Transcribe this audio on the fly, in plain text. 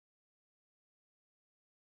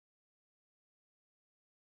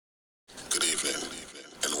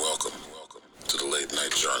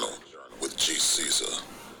Night Journal with G. Caesar.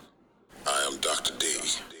 I am Dr. D,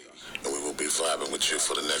 and we will be vibing with you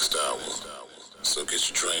for the next hour. So get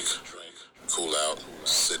your drink, cool out,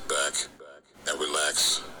 sit back, and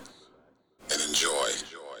relax, and enjoy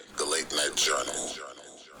the Late Night Journal,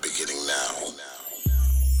 beginning now.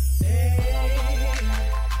 Hey,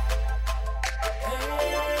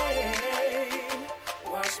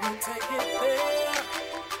 watch me take it there.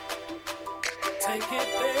 Take it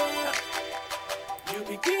there. You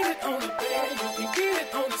can get it on the bed, you can get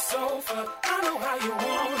it on the sofa. I know how you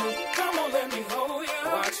want it. Come on, let me hold you.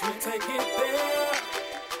 Watch me take it there.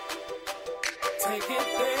 Take it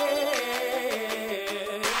there.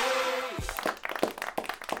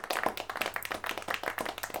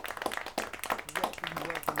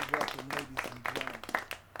 Welcome, ladies and gentlemen.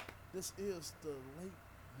 This is the Late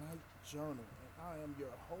Night Journal, and I am your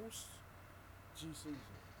host, G. Caesar.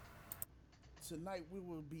 Tonight we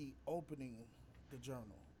will be opening the journal,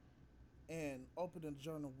 and opening the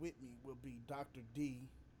journal with me will be Dr. D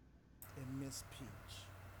and Miss Peach.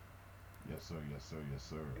 Yes, sir. Yes, sir. Yes,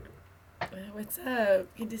 sir. What's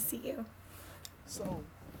up? Good to see you. So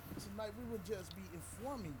tonight we will just be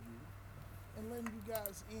informing you and letting you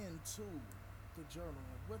guys into the journal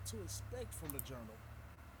and what to expect from the journal,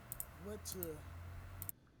 what to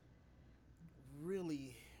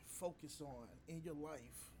really focus on in your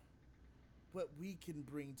life, what we can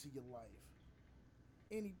bring to your life.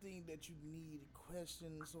 Anything that you need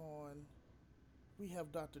questions on, we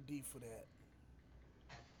have Dr. D for that.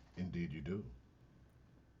 Indeed, you do.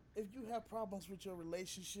 If you have problems with your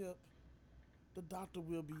relationship, the doctor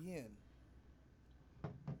will be in.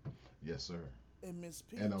 Yes, sir. And Miss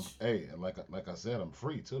Peach. And like I said, I'm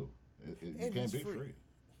free too. You and can't he's be free. free.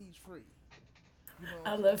 He's free. You know,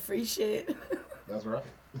 I love free shit. That's right.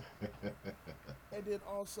 and then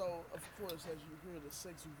also, of course, as you hear the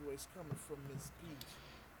sexy voice coming from Miss Peach,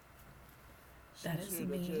 That she's is here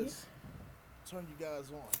me. to just turn you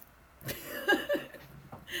guys on.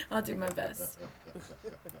 I'll do my best.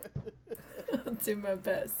 I'll do my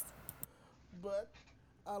best. But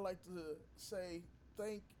I like to say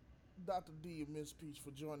thank Dr. D and Miss Peach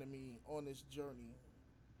for joining me on this journey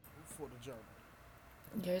for the journal.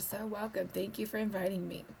 You're so welcome. Thank you for inviting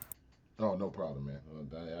me. Oh, no problem, man.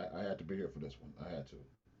 I had to be here for this one. I had to.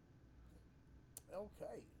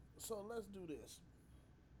 Okay, so let's do this.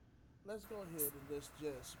 Let's go ahead and let's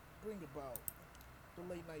just bring about the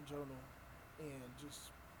Late Night Journal and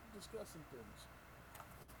just discussing things.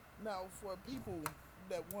 Now, for people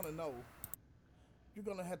that want to know, you're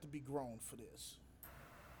going to have to be grown for this.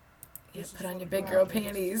 Yeah, This is put on for your the big grown girl ups. This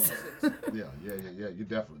is panties. for the sexy. Yeah. You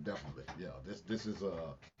definitely. Yeah,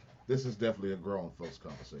 this is definitely a grown folks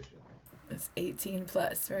conversation. It's 18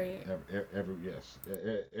 plus, right?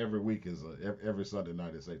 Every week is every Sunday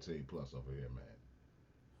night is 18 plus over here, man.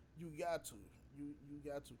 You got to. You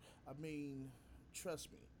got to. I mean,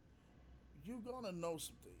 trust me. You're going to know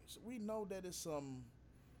some things. We know that there's some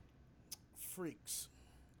freaks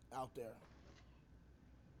out there.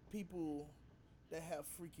 People that have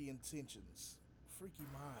freaky intentions, freaky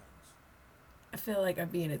minds. I feel like I'm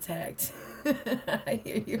being attacked. I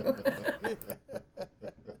hear you.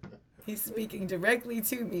 He's speaking directly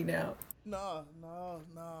to me now. No.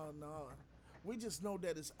 We just know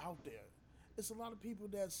that it's out there. It's a lot of people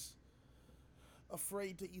that's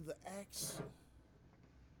afraid to either ask,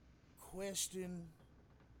 question,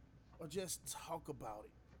 or just talk about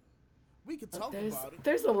it. We could talk about it.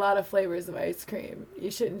 There's a lot of flavors of ice cream.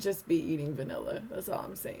 You shouldn't just be eating vanilla. That's all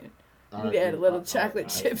I'm saying. I You need to add a agree. little chocolate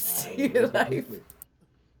chips to your life. Completely.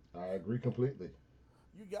 I agree completely.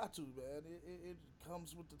 You got to, man. It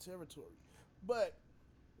comes with the territory. But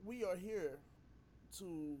we are here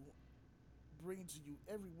to bring to you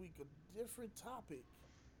every week a different topic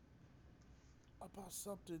about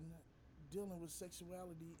something dealing with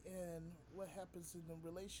sexuality and what happens in the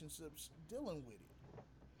relationships dealing with it.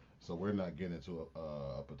 So we're not getting into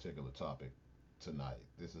a particular topic tonight.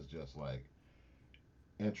 This is just like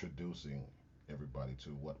introducing everybody to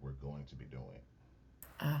what we're going to be doing.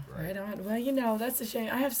 Right on. Well, that's a shame.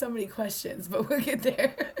 I have so many questions, but we'll get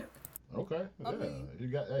there. Okay. I Yeah. mean, You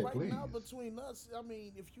got. Hey, right please. now between us, I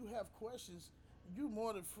mean, if you have questions, you're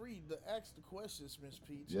more than free to ask the questions, Miss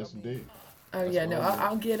Peach. Yes, I mean, indeed. Oh That's yeah, no, all good.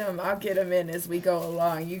 I'll get them. I'll get them in as we go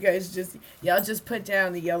along. You guys y'all just put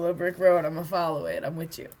down the yellow brick road. I'm gonna follow it. I'm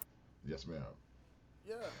with you. Yes, ma'am.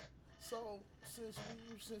 Yeah. So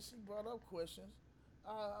since she brought up questions,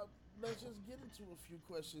 let's just get into a few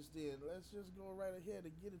questions then. Let's just go right ahead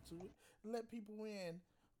and get into it. Let people in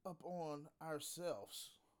up on ourselves.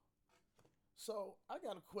 So I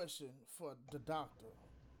got a question for the doctor.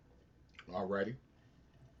 Alrighty.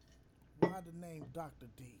 Why the name Dr.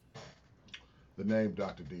 D? The name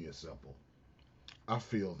Dr. D is simple. I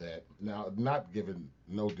feel that now, not giving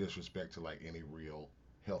no disrespect to like any real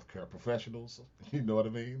healthcare professionals, you know what I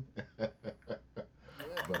mean?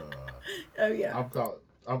 Yeah. But Oh yeah.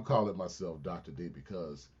 I'm calling myself Dr. D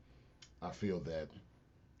because I feel that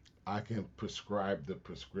I can prescribe the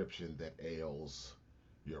prescription that ails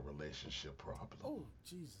your relationship problem. Oh,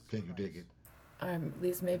 Jesus Can you dig Christ. it? At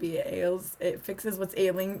least maybe it fixes what's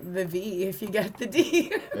ailing the V if you get the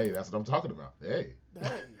D. Hey, that's what I'm talking about. Hey.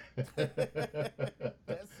 Hey.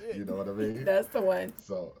 That's it. You know what I mean? That's the one.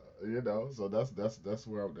 So so that's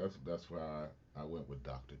where that's why I went with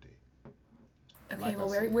Dr. D. Okay, Like I well,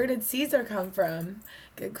 said, where did Caesar come from?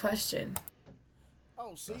 Good question.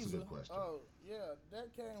 Oh, that's a Caesar. good question. Oh, yeah.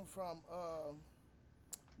 That came from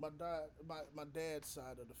my dad's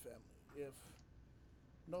side of the family. If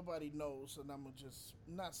nobody knows, and I'm gonna just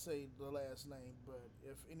not say the last name, but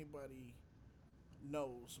if anybody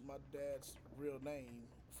knows, my dad's real name,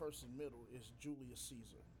 first and middle, is Julius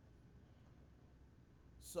Caesar.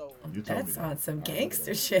 So You told me That's that. on some I remember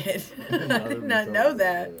gangster that. shit. I I remember did you not told know me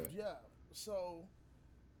that. that. yeah, so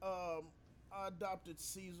I adopted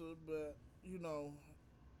Caesar, but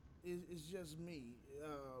it's just me.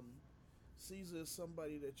 Caesar is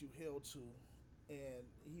somebody that you held to, and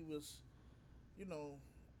he was, you know,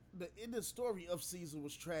 the story of Caesar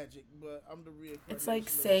was tragic, but I'm the It's like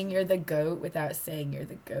reincarnation of saying you're Caesar. the goat without saying you're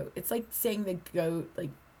the goat. It's like saying the goat like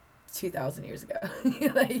 2,000 years ago.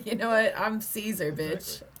 Like, you know what? I'm Caesar,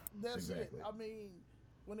 Exactly. bitch. That's it. Exactly. I mean,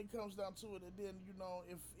 when it comes down to it, and then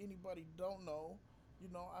if anybody don't know,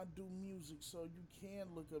 I do music, so you can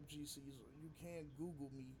look up G Caesar. You can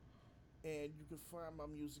Google me, and you can find my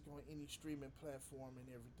music on any streaming platform and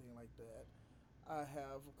everything like that. I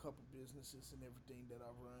have a couple businesses and everything that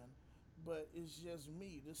I run, but it's just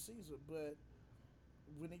me, the Caesar. But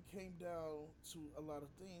when it came down to a lot of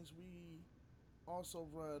things, we also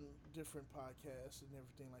run different podcasts and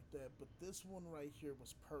everything like that. But this one right here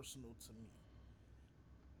was personal to me.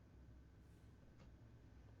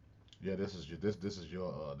 Yeah, this is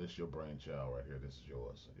your this your brainchild right here. This is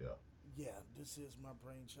yours. Yeah. Yeah, this is my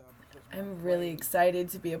brainchild because my I'm really brain. excited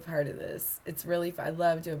to be a part of this. It's really I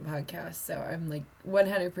love doing podcasts, so I'm like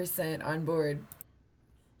 100% on board.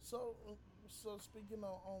 So, so speaking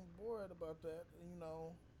on board about that,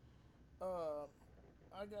 uh,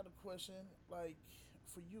 I got a question. Like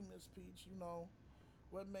for you, Miss Peach,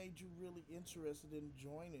 what made you really interested in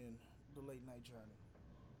joining the late night journey?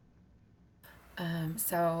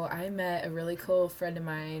 So I met a really cool friend of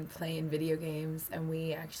mine playing video games, and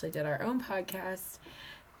we actually did our own podcast.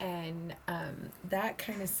 And that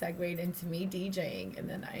kind of segued into me DJing, and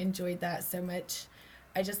then I enjoyed that so much.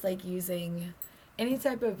 I just like using any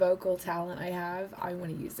type of vocal talent I have. I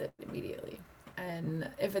want to use it immediately. And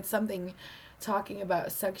if it's something talking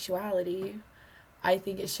about sexuality, I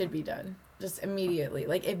think it should be done just immediately.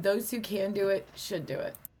 Like if those who can do it should do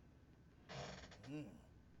it. Mm,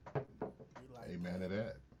 we like Amen that. to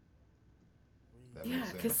that. We That Yeah,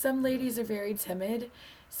 makes because sense. some ladies are very timid.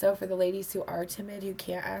 So for the ladies who are timid, who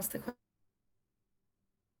can't ask the question,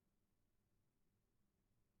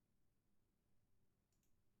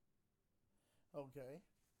 okay.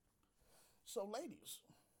 So, ladies,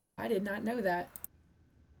 I did not know that.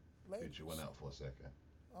 Did you went ladies, out for a second?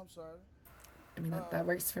 I'm sorry. I mean, that Uh,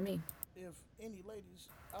 works for me. if any ladies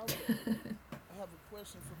out there have a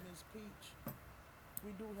question for Miss Peach,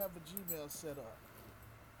 we do have a Gmail set up.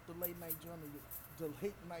 The late night journal, the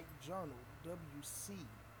late night journal, WC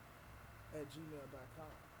at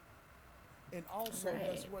gmail.com. And also,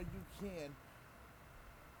 that's Right. where you can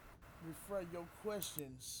refer your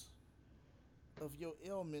questions of your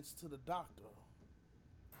ailments to the doctor.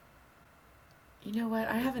 You know what?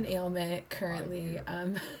 I have an ailment I'm currently. here.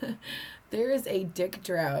 There is a dick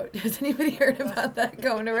drought. Has anybody heard about that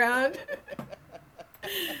going around?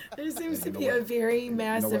 There seems And to you know be a what? very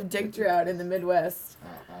And you know massive what? dick drought in the Midwest.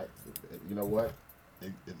 You know what?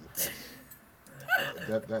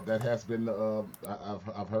 That has been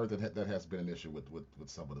I've heard that has been an issue with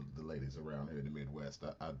some of the ladies around here in the Midwest.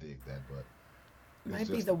 I dig that, but it's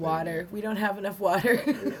Might be just the the thing water. that We don't have enough water.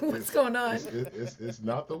 What's it's going on? it's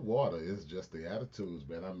not the water. It's just the attitudes,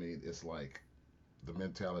 man. I mean, it's like the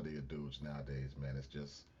mentality of dudes nowadays, man. It's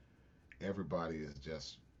just everybody is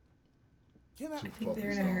just Can I? too I think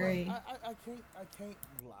they're in focused a You know on. what? hurry. I can't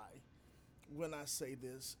lie when I say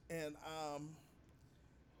this, and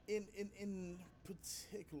in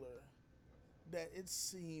particular, that it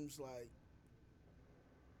seems like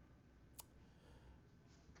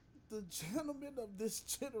the gentleman of this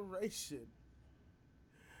generation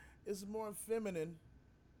is more feminine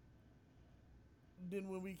than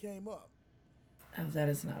when we came up. Oh, that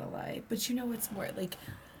is not a lie. But you know, it's more like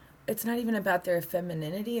it's not even about their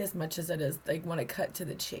femininity as much as it is like want to cut to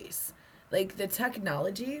the chase. Like the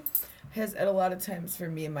technology has, at a lot of times, for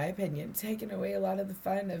me, in my opinion, taken away a lot of the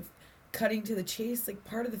fun of cutting to the chase. Like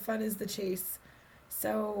part of the fun is the chase.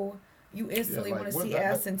 So you Yeah, instantly want like to what see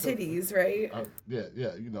ass and titties, right? yeah,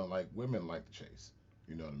 yeah, you know, like women like to chase.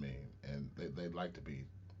 You know what I mean? And they like to be,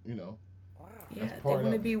 you know, Wow. Yeah, that's they part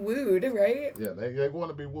want to of it. be wooed, right? Yeah, they want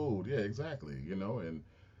to be wooed. Yeah, exactly. You know, and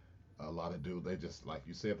a lot of dudes, they just like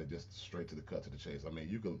you said, they just straight to the cut to the chase. I mean,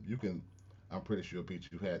 you can. I'm pretty sure, Pete,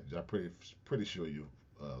 you had. I'm pretty sure you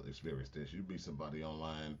experienced this. You meet somebody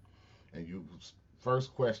online, and you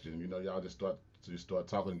first question, you know, y'all just start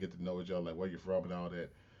talking and get to know each other, like where you from and all that.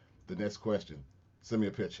 The next question, send me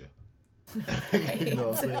a picture. You know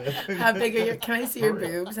Right. what I'm How saying? big are your, can I see your For real,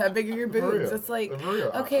 boobs? How big are your for boobs? real, It's like, for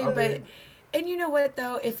real. okay, I but, mean, and you know what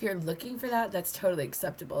though? If you're looking for that, that's totally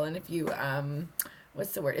acceptable. And if you,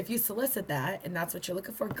 what's the word? If you solicit that and that's what you're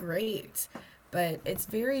looking for, great. But it's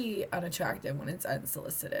very unattractive when it's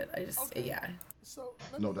unsolicited. I just, Okay. yeah. So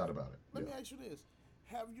let no me doubt about it. let Yeah. me ask you this: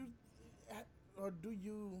 Have you, or do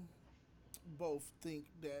you both think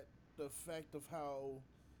that the fact of how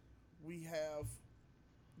we have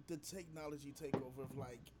the technology takeover of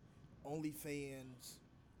like OnlyFans,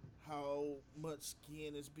 how much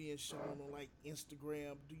skin is being shown on like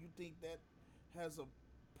Instagram, do you think that has a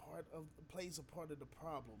plays a part of the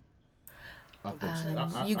problem I of the think so.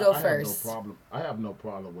 chase? You go I have no first. problem. I have no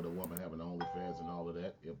problem with a woman having OnlyFans and all of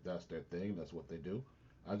that. If that's their thing, that's what they do.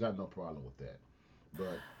 I got no problem with that.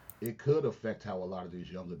 But it could affect how a lot of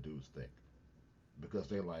these younger dudes think because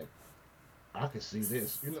they like, I can see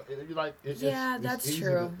this. You know, you like Yeah, it's that's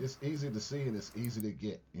easy to true. see and it's easy to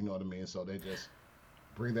get. You know what I mean? So they just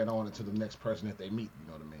bring that on into the next person that they meet. You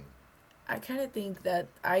know what I mean? I kind of think that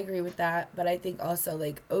I agree with that, but I think also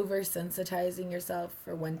like oversensitizing yourself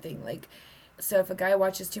for one thing. Like, so if a guy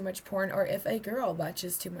watches too much porn, or if a girl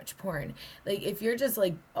watches too much porn, like if you're just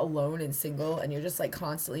like alone and single and you're just like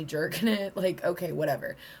constantly jerking it, like okay,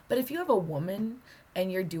 whatever. But if you have a woman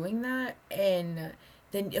and you're doing that, and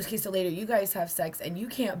then okay, so later you guys have sex and you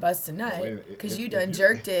can't bust a Well, wait. nut because you If done you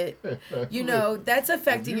jerked it, you know listen, that's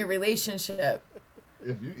if affecting you your relationship.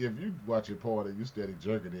 if you watching porn and you steady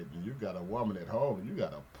jerking it and you got a woman at home and you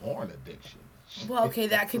got a porn addiction. Well, okay,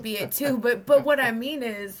 that could be it too. But what I mean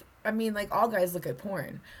is, I mean like all guys look at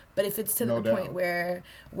porn, but if it's to the No point doubt. where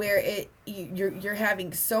you're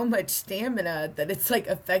having so much stamina that it's like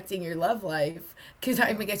affecting your love life. Because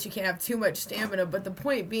I Yeah. mean, guess you can't have too much stamina, but the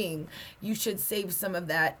point being, you should save some of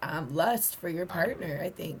that lust for your I agree. partner. I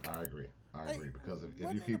think. I agree. I Hey, agree because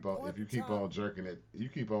if you wasn't it a keep on point in time? jerking it, you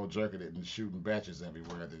keep on jerking it and shooting batches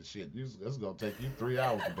everywhere. Then shit, it's gonna take you 3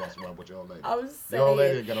 hours to bust one with your old lady. I'm Your old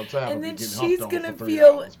lady saying. ain't got no time to And be then getting humped she's on for gonna three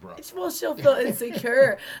feel, hours, bro. well, she'll feel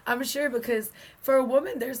insecure. I'm sure because for a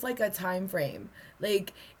woman, there's like a time frame.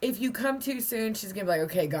 Like if you come too soon, she's gonna be like,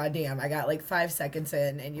 okay, goddamn, I got like 5 seconds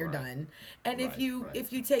in, and you're Right. done. And if Right. you Right.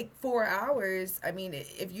 if you take 4 hours, I mean,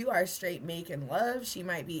 if you are straight making love, she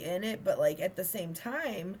might be in it, but like at the same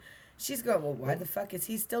time. She's going, well, why Well, the fuck is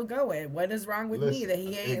he still going? What is wrong with me listen. that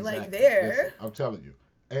he ain't like Exactly. Listen. there? I'm telling you.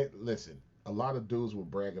 Hey, listen. A lot of dudes will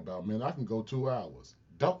brag about, man, I can go 2 hours.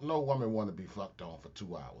 Don't no woman want to be fucked on for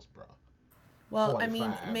 2 hours, bro. Well, I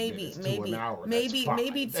mean, 45 maybe, minutes to an maybe, hour. That's maybe, fine.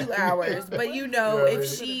 maybe two Well, hours. But wait, you You know, know what I if wait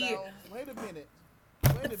a mean? minute she, now. Wait a minute.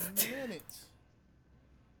 Wait a minute.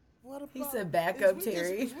 What he about said, back up, is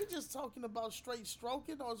Terry. we just talking about straight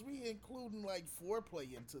stroking, or is we including like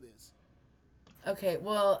foreplay into this, Okay,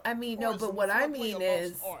 well, I mean, or no, is but what I foreplay a mean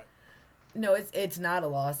lost is, art? no, it's not a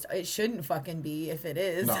lost. It shouldn't fucking be. If it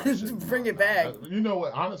is, No, it shouldn't. bring No, it no. back. You know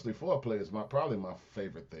what? Honestly, foreplay is probably my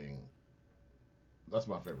favorite thing. That's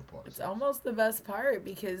my favorite part of It's sex. almost the best part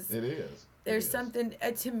because It is. It there's is. something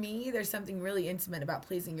to me. There's something really intimate about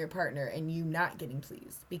pleasing your partner and you not getting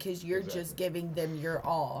pleased because you're just Exactly. giving them your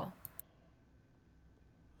all.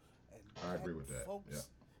 And I that, agree with that. Yeah. folks,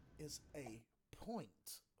 is a point.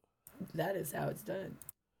 That is how it's done.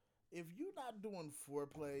 If you're not doing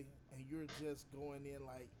foreplay and you're just going in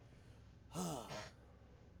like,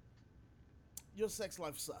 your sex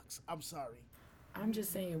life sucks. I'm sorry. I'm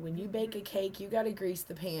just saying, when you bake a cake, you gotta grease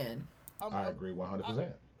the pan. I I'm agree I,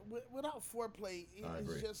 100%. without foreplay, I it's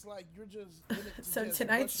agree. just like you're just in it to So just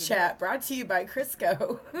tonight's bust a chat nut. brought to you by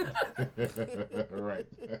Crisco. Right.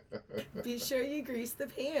 Be sure you grease the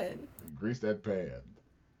pan. Grease that pan.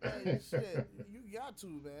 Hey, shit, you got to,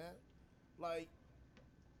 man. Like,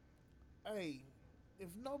 hey, if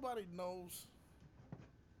nobody knows,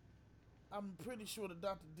 I'm pretty sure that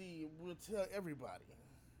Dr. D will tell everybody.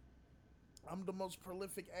 I'm the most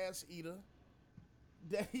prolific ass eater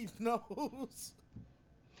that he knows.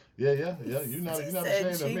 Yeah. You're She not said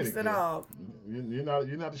ashamed to admit cheeks it, and kid. all.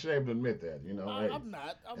 You're not ashamed to admit that. You know, hey, I'm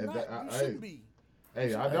not. I'm and not. that, You hey, shouldn't be. You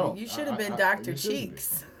hey, I shouldn't don't. be. You should have been You Dr. shouldn't be.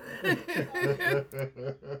 Cheeks.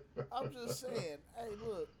 I'm just saying. Hey,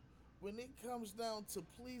 look. When it comes down to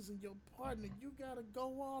pleasing your partner, you gotta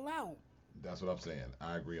go all out. That's what I'm saying.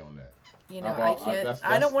 I agree on that. You know, I can't.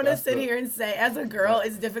 I don't That's want to that's sit the here and say, as a girl, that.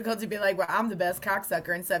 it's difficult to be like, well, I'm the best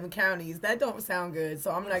cocksucker in 7 counties. That don't sound good,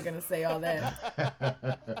 so I'm not gonna say all that.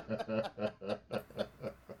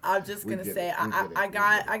 I'm just We gonna get say, it. We get it. I We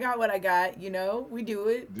get it. got what I got. You know, we do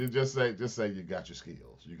it You just say you got your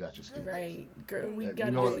skills. You got your skills. right, girl. We And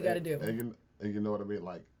gotta you do know what what? we gotta do. And you know what I mean.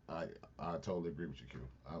 Like I totally agree with you, Q.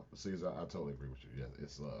 Caesar, I totally agree with you. Yeah,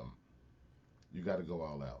 it's you got to go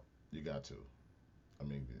all out. You got to. I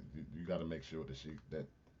mean, you got to make sure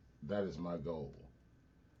that is my goal.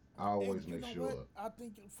 I And always you make know sure. what? I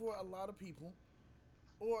think for a lot of people,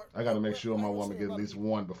 or I got to make well, sure I my ain't gonna woman say a get at lot of least people.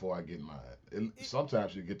 one before I get mine. It,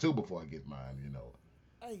 Sometimes you get two before I get mine. You know,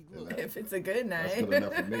 hey, and look. If it's a good that's night. good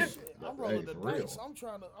enough for me. Shit, I'm Hey, rolling the for dice. real. I'm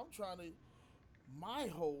trying to. My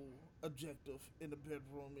whole objective in the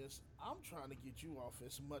bedroom is I'm trying to get you off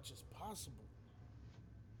as much as possible.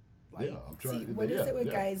 Yeah, Like, I'm See, trying. what is Yeah, it with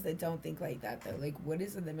yeah. guys that don't think like that though? Like, what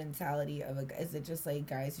is the mentality of a? Is it just like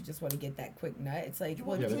guys who just want to get that quick nut? It's like, you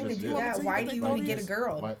well, want Yeah, if me you're to? gonna just do You want me that, to tell you why what do they you thought want to get a is?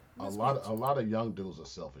 girl? Like Miss Mitch, a lot of young dudes are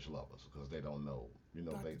selfish lovers because they don't know. You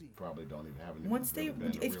know, Dr. they D. probably don't even have any Once they, really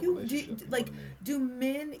been in a if real you do, relationship. You know what like, I mean? do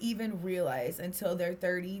men even realize until they're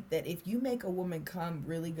 30 that if you make a woman come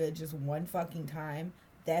really good just one fucking time,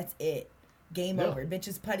 that's it. Game Yeah, over.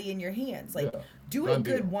 Bitches putty in your hands. Like, yeah. do Done it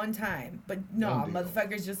good deal. one time. But no, Done deal.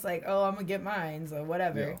 motherfuckers just like, oh, I'm gonna get mine, so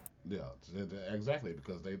Yeah, whatever. yeah, exactly.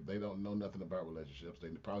 Because they don't know nothing about relationships. They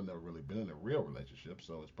probably never really been in a real relationship,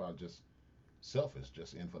 so it's probably just selfish,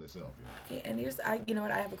 just in for themselves. You know. Okay, and you know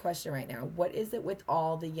what, I have a question right now. What is it with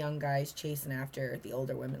all the young guys chasing after the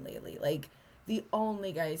older women lately? Like, the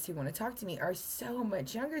only guys who want to talk to me are so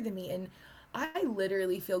much younger than me, and I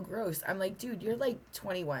literally feel gross. I'm like, dude, you're like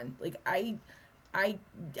 21. Like, I,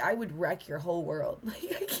 I would wreck your whole world. Like,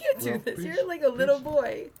 I can't do Well, this. You're like a little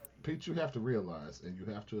boy. Peach, you have to realize and you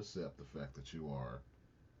have to accept the fact that you are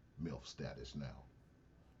MILF status now.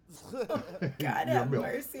 God You're a have MILF,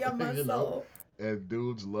 mercy on my you know. soul. And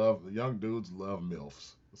young dudes love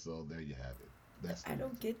MILFs. So there you have it. That's the I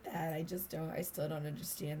don't reason. get that. I just don't. I still don't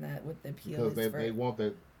understand that. What the appeal Because is for. they want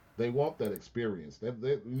that experience.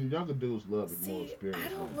 Younger dudes love it more See, I experience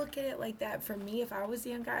don't women. look at it like that. For me, if I was a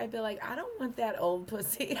young guy, I'd be like, I don't want that old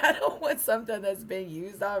pussy. I don't want something that's been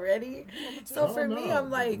used already. So No, for me,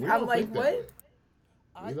 no, we I'm don't like, think that way. what?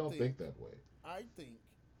 I We don't think think that way. I think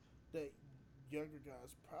that younger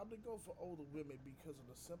guys probably go for older women because of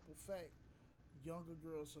the simple fact younger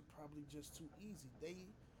girls are probably just too easy. They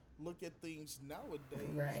look at things nowadays.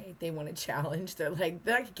 Right? They want a challenge. They're like,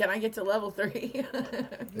 can I get to level 3? You know,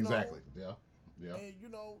 Exactly. Yeah. Yeah. and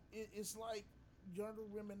it's like younger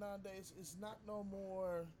women nowadays. It's not no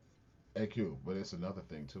more. AQ, but it's another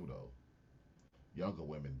thing too, though. Younger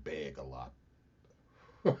women beg a lot.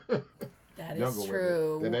 That Younger is women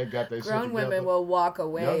that true. ain't got their shit Grown women together. will walk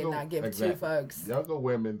away and Younger, not give two exactly. fucks. Younger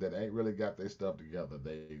women that ain't really got their stuff together.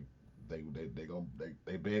 They beg them.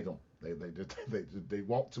 They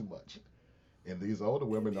want too much. And these older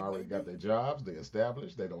women It may already got be. their jobs. They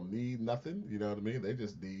established. They don't need nothing. You know what I mean? They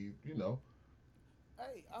just need, you know.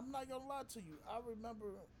 Hey, I'm not gonna lie to you. I remember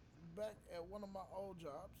back at one of my old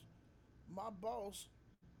jobs, my boss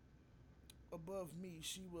above me,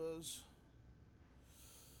 she was,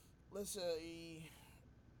 let's say,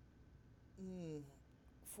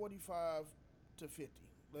 45 to 50.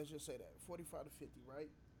 Let's just say that 45 to 50, right?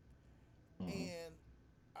 Hmm. And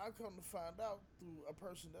I come to find out through a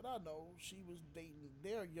person that I know, she was dating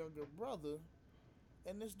their younger brother,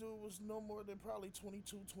 and this dude was no more than probably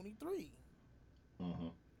 22, 23.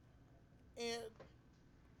 Hmm. And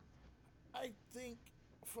I think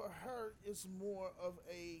for her, it's more of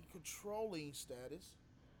a controlling status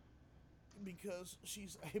because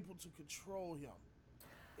she's able to control him.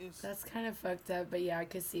 It's That's kind of fucked up, but yeah, I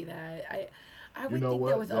could see that. I You would know think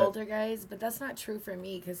that what? with older guys, but that's not true for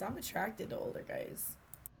me because I'm attracted to older guys.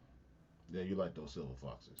 Yeah, you like those silver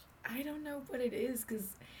foxes. I don't know what it is because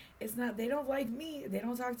it's not. They don't like me. They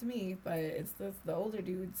don't talk to me, but it's the older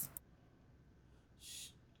dudes.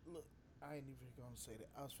 look. I ain't even gonna say that.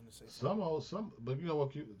 I was gonna say something. But you know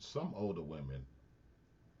what? Some older women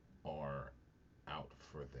are out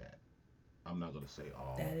for that. I'm not gonna say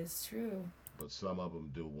That all, is true. but some of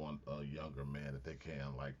them do want a younger man that they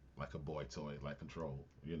can like a boy toy, like control.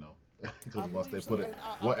 You know, Because I once they believe so. put it, And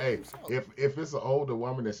I well, hey, believe so. if it's an older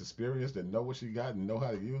woman that's experienced and know what she got and know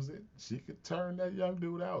how to use it, she could turn that young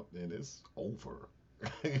dude out, and it's over.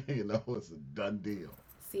 It's a done deal.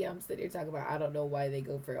 See, I'm sitting here talking about I don't know why they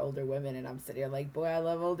go for older women, and I'm sitting here like, boy, I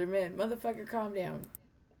love older men. Motherfucker, calm down.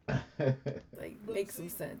 Like, But make some see,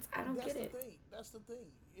 sense. I don't that's get the it. thing. That's the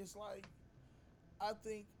thing. It's like I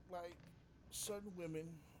think like certain women,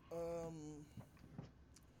 um,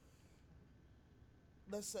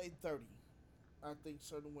 let's say 30. I think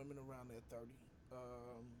certain women around their 30,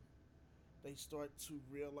 um, they start to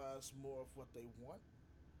realize more of what they want.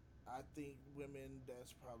 I think women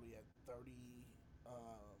that's probably at 30,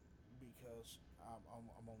 um, because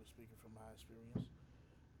I'm only speaking from my experience,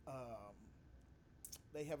 um,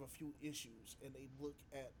 they have a few issues and they look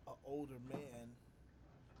at an older man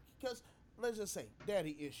because let's just say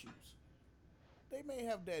daddy issues. They may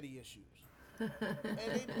have daddy issues,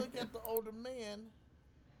 and they look at the older man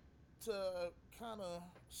to kind of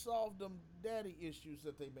solve them daddy issues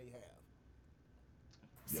that they may have.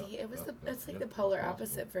 Yeah, See, it was it's like yeah, the that's polar possible.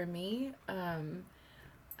 opposite for me.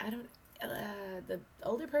 I don't. The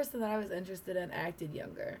older person that I was interested in acted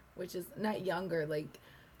younger, which is not younger like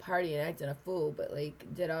partying and acting a fool, but like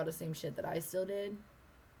did all the same shit that I still did.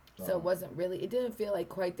 So it Uh-huh. wasn't really. It didn't feel like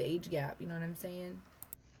quite the age gap. You know what I'm saying?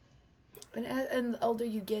 And the older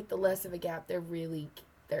you get, the less of a gap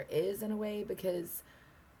there is in a way because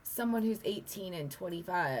someone who's 18 and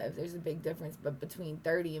 25, there's a big difference. But between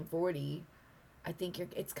 30 and 40, I think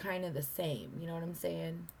it's kind of the same. You know what I'm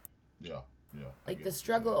saying? Yeah, yeah, I Like get the what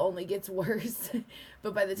you're struggle saying. only gets worse.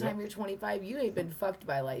 But by the Yep. time you're 25, you ain't been fucked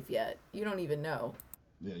by life yet. You don't even know.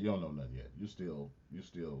 Yeah, you don't know nothing yet. You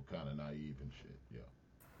still kind of naive and shit. Yeah,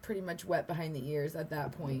 Pretty much wet behind the ears at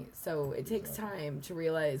that yeah, point. So it takes exactly. time to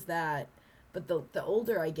realize that. But the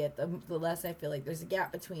older I get, the less I feel like there's a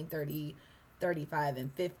gap between 30, 35,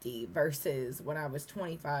 and 50 versus when I was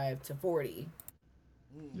 25 to 40.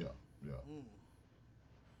 Mm, Yeah, yeah. mm.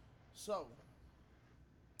 So,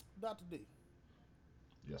 Dr. D,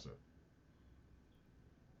 Yes, sir.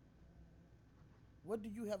 what do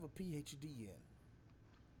you have a PhD in?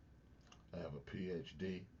 I have a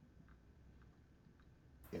PhD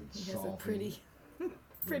in He has a solving pretty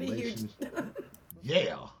huge. relations.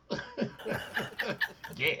 Yeah,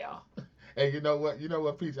 yeah. And you know what? You know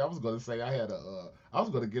what, Peach? I was gonna say I was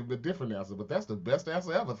gonna give him a different answer, but that's the best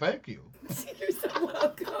answer ever. Thank you. You're so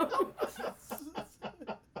welcome.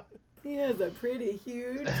 He has a pretty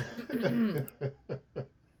huge.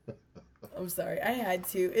 I'm sorry, I had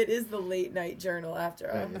to. It is the late night journal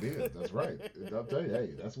after Hey, all. it is. That's right. I'll tell you.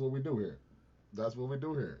 Hey, that's what we do here. That's what we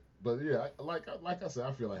do here. But yeah, like I said,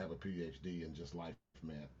 I feel I have a PhD in just life,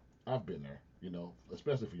 man. I've been there,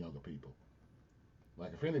 especially for younger people.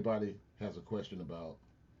 Like if anybody has a question about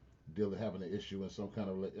dealing having an issue in some kind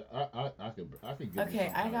of I could give you Okay,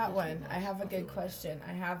 some I kind of got history one. I advice. have a I feel good like that. question.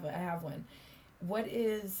 I have one. What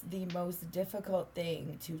is the most difficult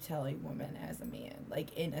thing to tell a woman as a man,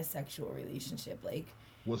 like in a sexual relationship? Like,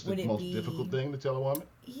 What's the would it most difficult be, thing to tell a woman?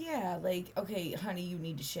 yeah, like, okay, honey, you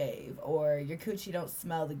need to shave, or your coochie don't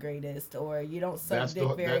smell the greatest, or you don't suck That's dick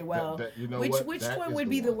the very that that, well. that you know Which what? which That one is would the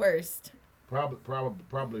be the one. worst?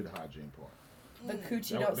 Probably the hygiene part. The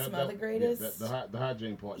coochie That don't that smell that the yeah. That greatest? the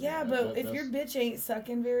hygiene part. Yeah. Yeah, That but that if your that's bitch ain't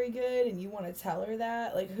sucking very good and you want to tell her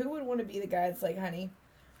that, like, who would want to be the guy that's like, honey,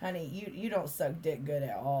 you don't suck dick good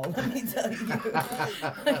at all. Let me tell you. Hey,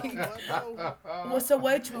 no, Like, but no, well, so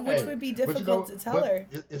which Hey, would be but difficult to tell her?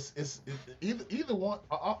 either one.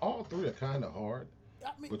 All three are kind of hard,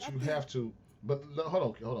 I mean, but I you think have to. But no,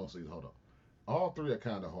 hold on, Caesar, hold on. All three are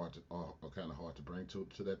kind of hard to bring to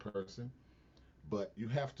that person, but you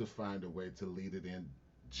have to find a way to lead it in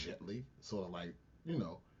gently, sort of like you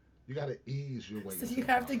know, you got to ease your way So into you the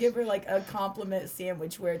have to give her conversation. like a compliment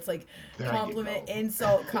sandwich where it's like There you compliment, go.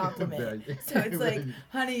 insult, compliment. there, you, So it's there like, you,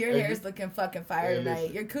 honey, your and you hair's looking fucking fire and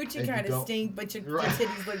tonight. listen, Your coochie and you kind of don't stink, but your right.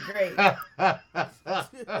 titties look great.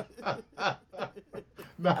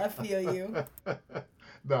 no, I feel you.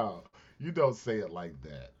 no, you don't say it like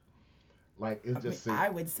that. Like I it's mean, just I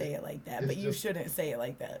would say it like that, it's but you just shouldn't say it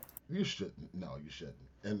like that. you shouldn't. No, you shouldn't.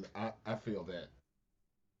 And I feel that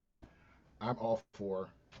I'm all for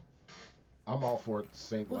I'm all for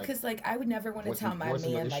saying Well, like cause like I would never want to tell my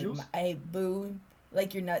voicing your man like, issues. hey, boo,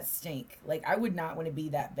 like your nuts stink. Like I would not want to be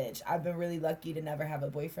that bitch. I've been really lucky to never have a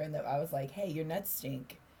boyfriend that I was like, hey, your nuts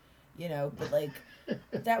stink. But like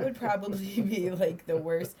that would probably be like the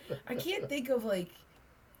worst. I can't think of like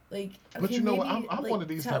But okay, you know what? maybe I'm like one of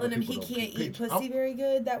these type telling of him people he though, can't eat Peach. pussy very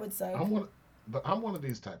good. That would suck. I'm one, but I'm one of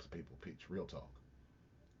these types of people, Peach. Real talk.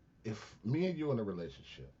 If me and you in a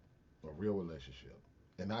relationship, a real relationship,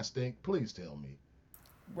 and I stink, please tell me.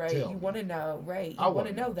 Right. Tell You me. want to know. Right. I You want want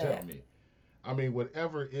to to know know. Tell that. me. I mean,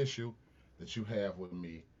 whatever issue that you have with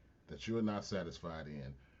me that you're not satisfied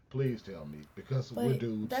in, please tell me because we're But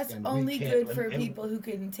dudes that's and we only can't. good for And people who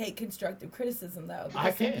can take constructive criticism, though, I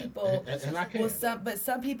because some can, people and I will can.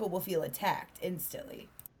 some people will feel attacked instantly.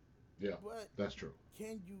 Yeah, But that's true.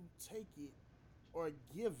 can you take it or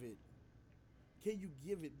give it? Can you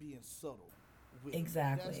give it being subtle with it?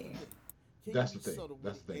 That's the Exactly. thing. Can you That's be the thing. subtle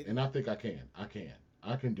with That's it? the thing. And And I think I can. I can.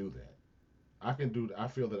 I can do that. I can do. I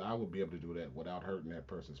feel that I would be able to do that without hurting that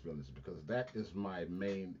person's feelings because that is my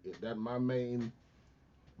main. That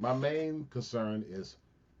my main concern is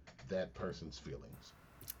that person's feelings.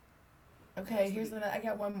 Okay, that's the here's thing. another. I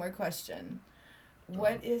got one more question.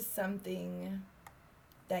 Uh-huh. What is something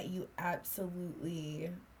that you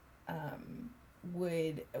absolutely um,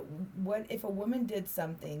 would? What if a woman did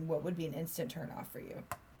something? What would be an instant turn off for you?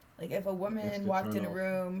 Like if a woman Instant walked turn in a off.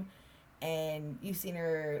 room and you've seen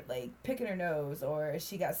her like picking her nose, or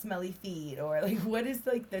she got smelly feet, or like what is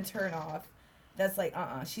like the turn off? That's like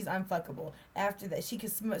she's unfuckable. After that, she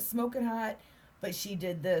could smoking hot, but she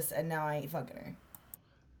did this, and now I ain't fucking her.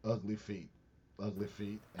 Ugly feet. Ugly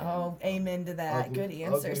feet and Oh, amen to that. ugly Good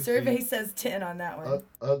answer. ugly Survey feet. says 10 on that one.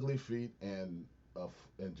 Ugly feet and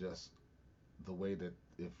just the way that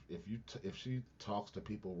if she talks to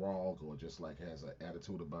people wrong or just like has an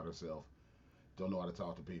attitude about herself, don't know how to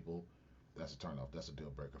talk to people, that's a turn off. That's a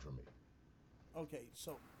deal breaker for me. okay,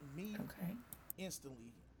 so me Okay.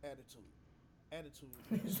 instantly attitude. Attitude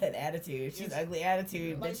It's is that attitude. She's instantly. ugly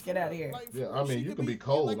attitude. Like Bitch, for get out of real, here. like for Yeah, real. I mean She you could can be be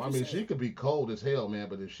yeah, cold. like I you mean she said. could be cold as hell, man.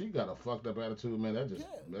 But if she got a fucked up attitude, man, Yeah,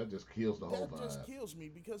 that just kills the whole that just vibe. kills me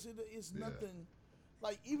because it is Yeah, nothing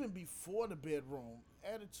like even before the bedroom.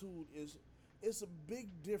 Attitude is it's a big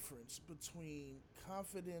difference between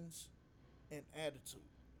confidence and attitude.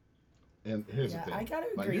 and here's the Yeah, I thing, gotta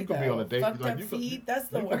like agree you could be on a though. date, Fucked like up feet, that's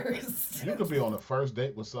the you could worst. you could be on a first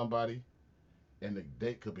date with somebody and the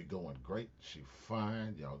date could be going great. She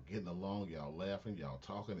fine, y'all getting along, y'all laughing, y'all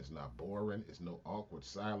talking. It's not boring. It's no awkward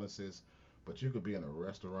silences. But you could be in a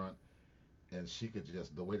restaurant and she could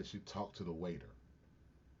just the way that she talked to the waiter.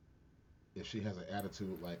 If she has an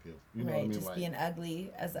attitude, like if you know what I Right, mean, just like being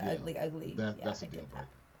ugly as an yeah, ugly. Yeah, that's a I deal get that. breaker.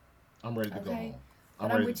 I'm ready to go Okay. home.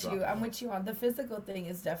 But I'm I'm ready to with drop you. it I'm off. with you on the physical thing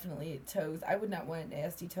is definitely toes. I would not want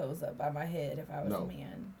nasty toes up by my head if I was a No,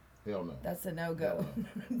 man. hell no, That's a no hell go. no,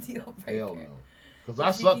 Deal hell breaker. no. Cause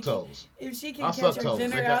I If she suck can toes. if she I can catch suck her toes.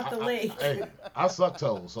 dinner They got out the lake. hey, I suck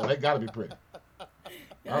toes, so they gotta be pretty.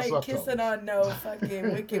 I I ain't suck kissing toes. on no fucking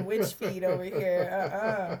wicked witch feet over here.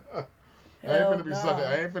 I ain't Hell finna be sucking. no.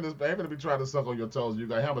 I ain't finna be trying to suck on your toes. You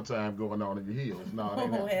got hammer time going on in your heels. No, it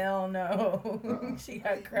ain't Oh happening. hell no. Uh-uh. She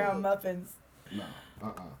got Hey, crown look, muffins. No.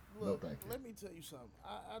 No, look. thank you. Let me tell you something.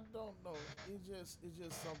 I don't know. It's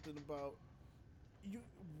just something about you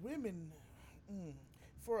women. Mm,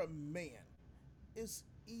 for a man, it's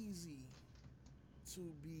easy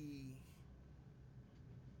to be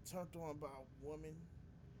turned on by a woman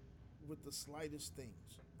with the slightest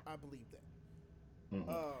things. I believe that. Hmm.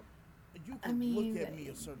 You I could look mean, at me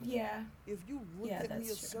a certain way. yeah. If you look Yeah, at me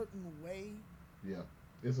a that's true. certain way, Yeah,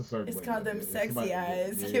 it's a certain It's way. called them If sexy somebody,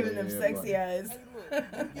 eyes. yeah, Giving them yeah, sexy buddy. eyes. hey, look,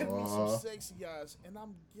 you give me some Uh, sexy eyes, and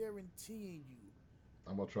I'm guaranteeing you,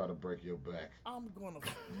 I'm gonna try to break your back. I'm gonna,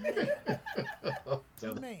 man,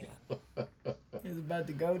 Tell man. It's about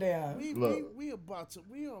to go down. Look,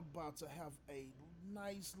 We are about to have a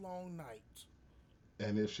nice long night.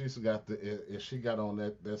 and if she got on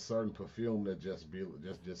that certain perfume that just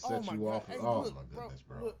Oh sets my you God! off. Hey, Oh look, my bro, goodness,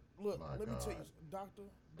 bro. look. My Let me tell you, God. doctor.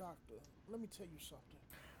 Let me tell you something.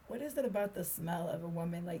 What is it about the smell of a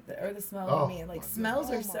woman, like or the smell of a Oh man? Like my smells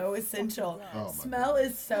goodness. are Oh my so fucking essential. God! Oh my Smell goodness.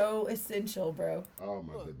 is so essential, bro. Oh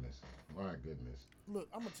my Look, goodness. My goodness. look.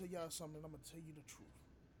 I'm gonna tell y'all something. I'm gonna tell you the truth.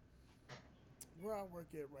 Where I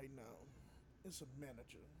work at right now, it's a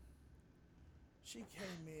manager. She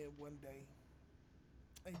came in one day,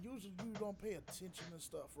 and usually you don't pay attention and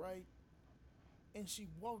stuff, right? And she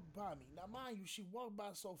walked by me. Now, mind you, she walked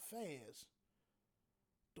by so fast,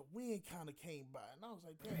 the wind kind of came by, and I was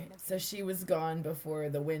like, "Damn, Right. So okay." she was gone before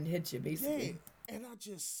the wind hit you, Yeah, basically. and I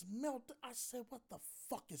just smelt it. I said, "What the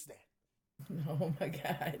fuck is that?" Oh my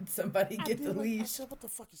God! Somebody I get the did. I leash. said, "What the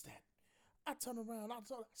fuck is that?" I turned around. I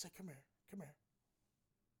said, "Come here, come here."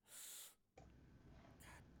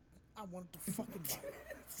 I wanted to fucking bite her.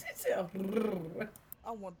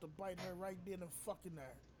 I wanted to bite her right then and fucking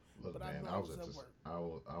there. Look, But I man, knew I was at work. I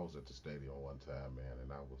was at the stadium one time, man,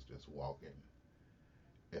 and I was just walking,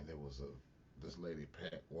 and there was a this lady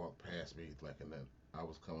walked past me like in that I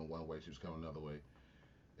was coming one way, she was coming another way,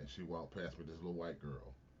 and she walked past me. This little white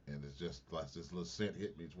girl, and it's just like this little scent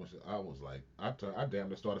hit me. I was like, I damn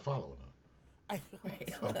near started following her.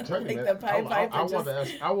 Right. I'm telling you, Like man. the Pied Piper I wanted just, to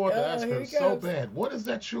ask. I wanted to oh, ask here her he so goes. bad. What is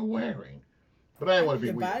that you're wearing? But I didn't I want need to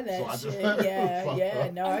to be buy weird, so that I just shit. let her Yeah, fuck yeah.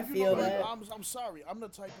 her. No, I You know feel what? that. I'm sorry. I'm the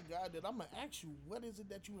type of guy that I'm gonna ask you, what is it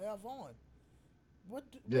that you have on? What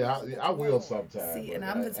Yeah, is it that I you have will on? sometime. See, But and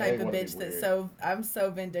I'm the I type ain't of want to bitch be that weird. I'm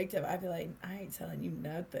so vindictive. I be like, I ain't telling you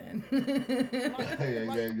nothing. Like, Yeah,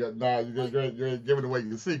 like, nah, like. you ain't giving away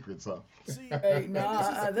your secrets, huh? See, Right, and this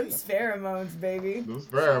is nah, the them thing. pheromones, baby. Those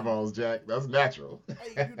See, pheromones, Jack. That's natural.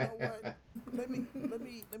 hey, you know what? Let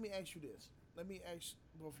me ask you this. Let me ask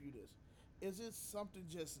both of you this. Is it something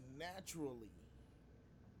just naturally,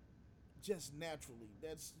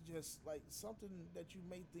 that's just like something that you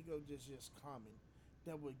may think of just common,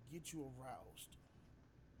 that would get you aroused?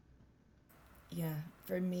 Yeah,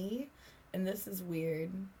 for me, and this is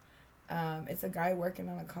weird. It's a guy working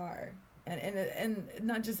on a car, and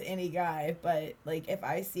not just any guy, but like if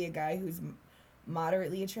I see a guy who's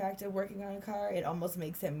moderately attractive working on a car, it almost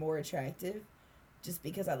makes him more attractive, just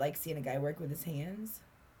because I like seeing a guy work with his hands.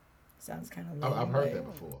 Sounds kind of I've lame, heard but that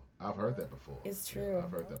before. I've heard that before. it's Yeah, true.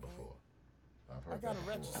 I've heard that Okay. before. I've I heard got that a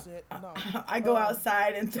ratchet before. set. No. I go Um.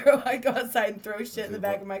 outside and throw shit in See, the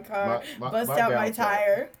back but of my car, bust my out my downside,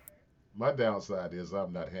 tire. my downside is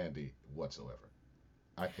I'm not handy whatsoever.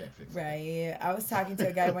 I can't fix Right. I was talking to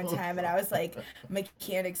a guy one time and I was like,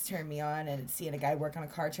 mechanics turn me on, and seeing a guy work on a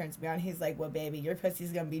car turns me on. He's like, well, baby, your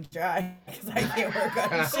pussy's going to be dry because I can't work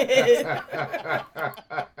on shit.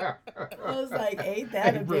 I was like, ain't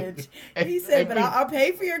that a bitch? He said, but I'll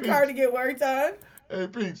pay for your car to get worked on. Hey,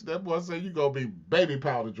 Peach, that boy said you gonna be baby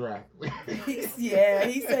powder dry. Yeah,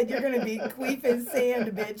 he said, you're going to be queefing sand,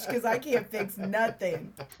 bitch, because I can't fix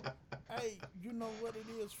nothing. Hey, you know what it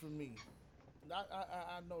is for me.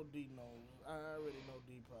 I know D knows. I already know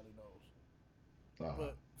D probably knows. Uh-huh.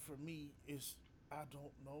 But for me, it's I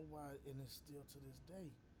don't know why, and it's still to this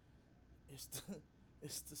day. It's the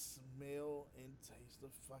it's the smell and taste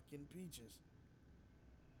of fucking peaches.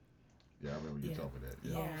 Yeah, I remember you Yeah. told me that.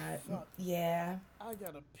 Yeah. Oh, fuck. Yeah. I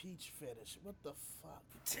got a peach fetish. What the fuck?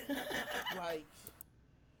 Like,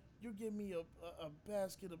 you give me a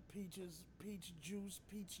basket of peaches, peach juice,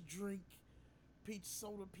 peach drink, peach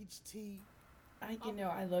soda, peach tea.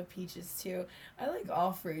 I love peaches too. I like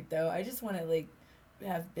all fruit though. I just want to like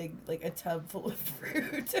have big like a tub full of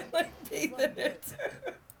fruit and like bathe in it.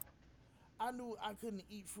 I knew I couldn't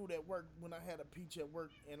eat fruit at work when I had a peach at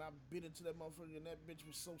work, and I bit into that motherfucker, and that bitch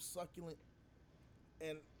was so succulent.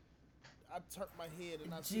 And I turned my head,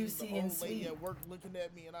 and I seen Juicy the and old lady sweet. at work looking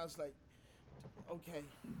at me, and I was like, okay,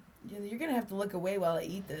 You're gonna have to look away while I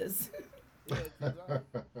eat this. yeah,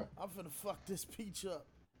 I'm finna fuck this peach up.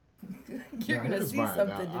 You're Now, gonna here's see mine.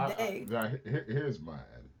 something Now, today. here's mine,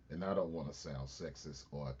 and I don't want to sound sexist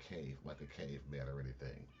or like a caveman or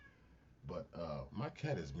anything. But my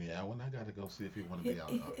cat is meowing. I gotta go see if he want to be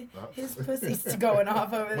out. His pussy's going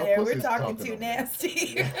off over My there. We're pussy's talking talking too over there.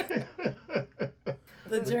 nasty.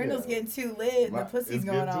 The journal's Yeah. getting too lit. And the pussy's It's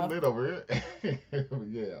going getting too off. lit over here.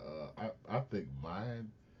 Yeah, I think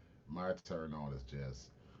my turn on is just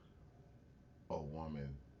a woman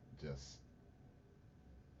just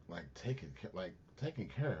taking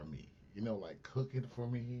care of me. You know, like cooking for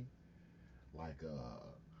me, like So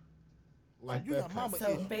like you that got type mama of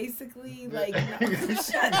So ill. basically, Yeah. like, no, You know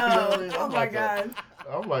shut what I up. mean? Oh my God.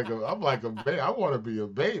 I'm like a baby. I want to be a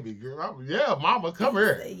baby girl. Yeah, mama, come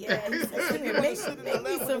here. Yeah, he said, come here, wanna make, sit in the make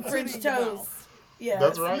me lap with some a titty French in your toast. mouth. Yeah,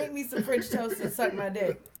 That's so right. make me some French toast and suck my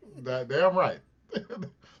dick. Damn right.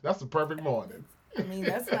 That's the perfect morning. I mean,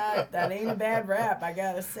 that ain't a bad rap, I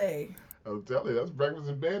gotta say. I'm telling you, that's breakfast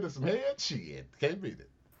in bed and some head. Shit, can't beat it.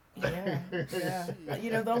 Yeah, yeah.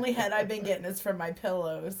 You know, the only head I've been getting is from my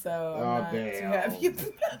pillow, so I'm Oh, not too damn. happy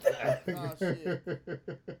about that. Oh, shit.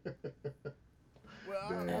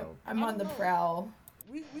 Well, Damn. I'm I on the don't know. prowl.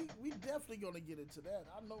 we definitely gonna get into that.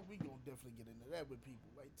 I know we gonna definitely get into that with people.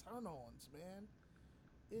 Like turn-ons, man.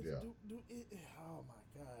 It's Yeah. oh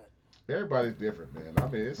my god. Everybody's different, man. I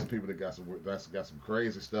mean, it's some people that got some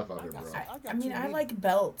crazy stuff out here, bro. I mean, I like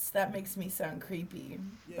belts. That makes me sound creepy,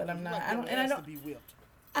 Yeah, but 'cause I'm you not. like I don't. your And I ass don't. to be whipped.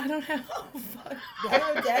 I don't have. Oh fuck! I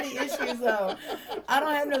don't have daddy issues though. I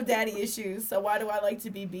don't have no daddy issues. So why do I like to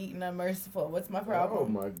be beaten? I'm merciful. What's my Oh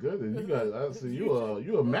problem? my goodness, you got. I see you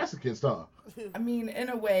a masochist, huh? I mean, in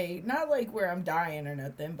a way, not like where I'm dying or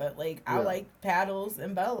nothing, but like I Yeah. like paddles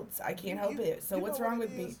and belts. I can't help it. So You what's know wrong what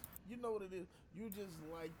with it me? is? You know what it is? You just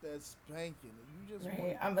like that spanking. You just Right?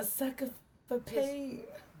 want I'm a sucker for pain.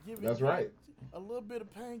 give it. That's right. A little bit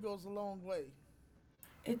of pain goes a long way.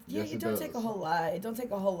 Yes, It it don't take a does. whole lot. It don't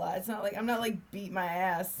take a whole lot. It's not like I'm not like beat my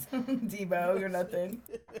ass, Debo, or nothing.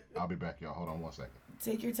 I'll be back, y'all. Hold on 1 second.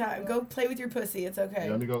 Take your time. Go play with your pussy. It's Yeah,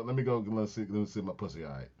 okay. let me go. Let me go. Let me see my pussy.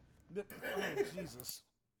 All right. Oh Jesus!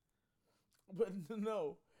 But no,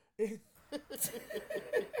 no,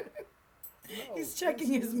 He's checking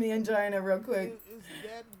his mangina real quick. it's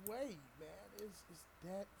that way, man. It's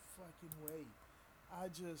that fucking way. I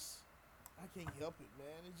just I can't help it,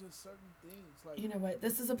 man. It's just certain things like You know what?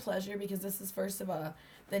 This is a pleasure because this is first of all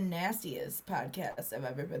the nastiest podcast I've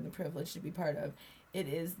ever been the privilege to be part of. It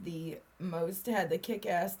is the most had the kick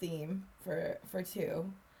ass theme for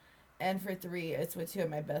two. And for three, it's with two of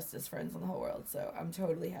my bestest friends in the whole world. So I'm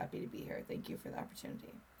totally happy to be here. Thank you for the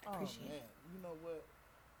opportunity. oh Appreciate man, it. you know what?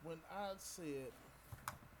 When I said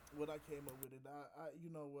when I came up with it, I you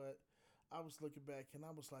know what? I was looking back and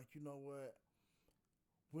I was like, you know what?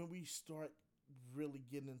 When we start really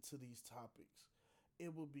getting into these topics,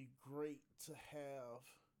 it would be great to have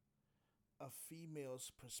a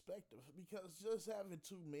female's perspective because just having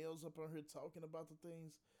two males up on here talking about the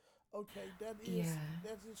things, okay, Yeah.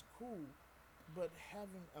 that is cool, but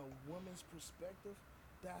having a woman's perspective,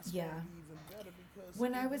 that's Yeah. gonna be even better because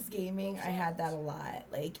When I it was would get gaming, both I had that a sides. lot.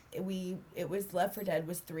 Like it was Left 4 Dead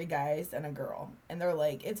was three guys and a girl, and they're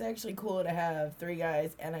like, it's actually cool to have three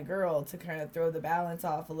guys and a girl to kind of throw the balance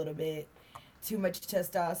off a little bit. Too much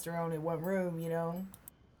testosterone in one room, you know.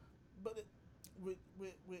 But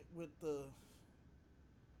with the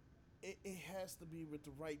it has to be with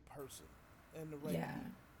the right person and the right Yeah.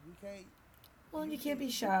 people. You can't Well, and you you can't can't be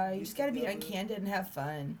shy. You get just gotta be together. uncandid and have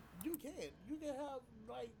fun. You can have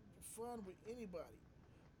like fun with anybody,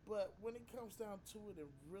 but when it comes down to it and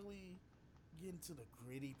really getting to the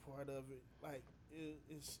gritty part of it, like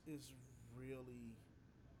it's really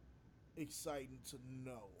exciting to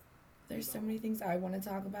know. You There's so know, many things I want to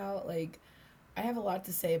talk about. Like, I have a lot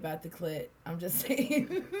to say about the clit. I'm just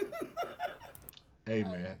saying. Hey I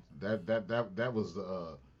man, that was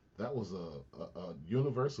a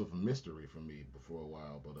universe of mystery for me for a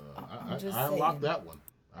while, but I'm I just unlocked saying. that one.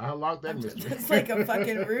 I unlocked that mystery. It's like a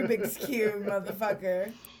fucking Rubik's cube,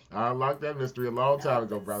 motherfucker. I unlocked that mystery a long No, time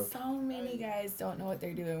ago, but brother. so many I guys don't know what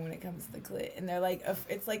they're doing when it comes to the clit, and they're like,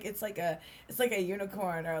 it's like a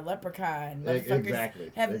unicorn or a leprechaun. Motherfuckers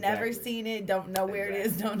Exactly, have never exactly, seen it, don't know where it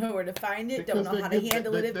is, exactly. don't know where to find it, don't Because know how to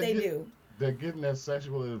handle it if they they get do. they're getting that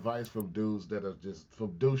sexual advice from dudes that are just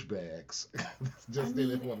from douchebags. I Just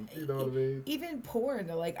in it mean, for, you know what I mean? even porn,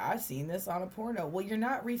 they're like, I've seen this on a porno. Well, you're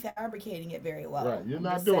not refabricating it very Right, well. you're I'm not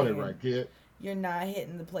just doing it saying. right, kid. You're not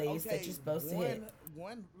hitting the place that okay, you're supposed to hit.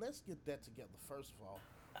 one. Let's get that together first of all.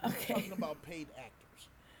 We're Okay. talking about paid actors,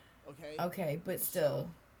 okay? Okay, but So still.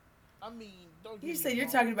 I mean, don't You get me said you're wrong.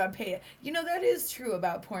 talking about pay. You know that is true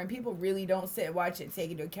about porn. People really don't sit and watch it,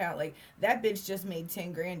 take into account. Like that bitch just made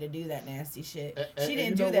 10 grand to do that nasty shit. She And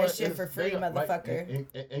you didn't know do that what? shit for free, They are like, motherfucker.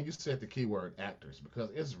 and you said the keyword actors because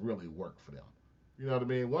it's really work for them. You know what I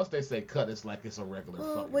mean? Once they say cut, it's like it's a regular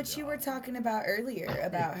Well, fucking what you were job. talking about earlier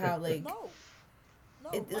about how like No,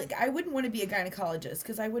 no, like I wouldn't want to be a gynecologist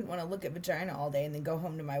because I wouldn't want to look at vagina all day and then go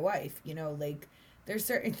home to my wife. You know, like there's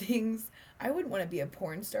certain things I wouldn't want to be a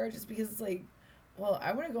porn star just because it's like, well,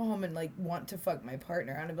 I want to go home and like want to fuck my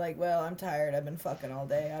partner. And I'd be like, well, I'm tired. I've been fucking all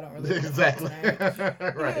day. I don't really want to fuck Exactly. tonight.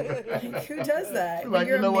 Right. Like, who does that? When Like,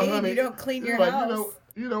 you're you a know what, maid, you honey? don't clean You're your like, house.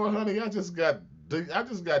 you know what, honey? I just got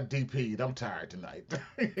DP'd. I'm tired tonight.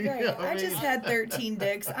 You Right. know what I I just mean? had 13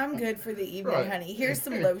 dicks. I'm good for the evening, Right. honey. Here's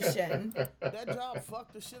some lotion. that job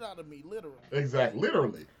fucked the shit out of me, literally. Exactly.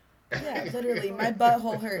 Literally. Yeah, literally, my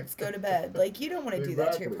butthole hurts. Go to bed. Like, you don't want to do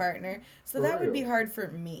that to your Exactly. partner. So For that would be real. hard for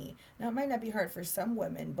me. Now, it might not be hard for some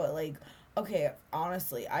women, but like, okay,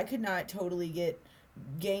 honestly, I could not totally get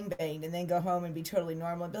gang banged and then go home and be totally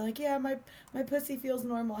normal and be like, yeah, my pussy feels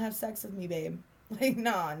normal. Have sex with me, babe. Like,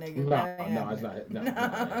 nah, nigga, No, that ain't no, it's happening. not. No,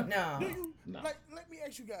 No, no, Do no. you no. like? Let me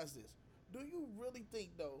ask you guys this: do you really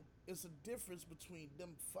think though it's a difference between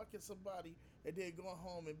them fucking somebody and then going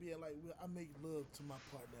home and being like, "Well, I make love to my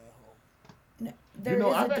partner at home." No, You there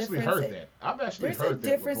know, is I've a actually difference. heard that. I've actually There's a heard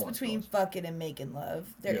that with difference porn between stars. fucking and making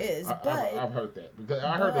love. There Yeah, is, I've heard that because but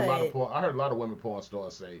I heard a lot of women porn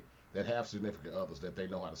stars say that have significant others that they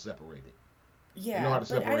know how to separate it. They know yeah, how to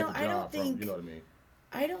but separate the I don't job from, you know think what I mean?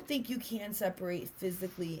 I don't think you can separate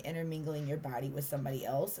physically intermingling your body with somebody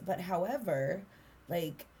else. But however,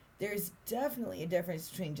 like there's definitely a difference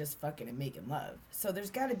between just fucking and making love. So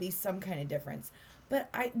there's got to be some kind of difference. But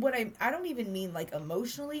I don't even mean like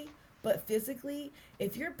emotionally, but physically.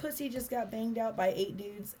 If your pussy just got banged out by 8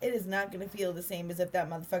 dudes, it is not gonna feel the same as if that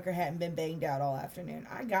motherfucker hadn't been banged out all afternoon.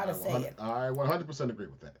 I gotta say it. I 100% agree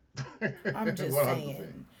with that. I'm just 100%.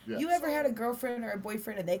 saying. Yeah. You ever had a girlfriend or a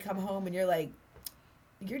boyfriend and they come home and you're like,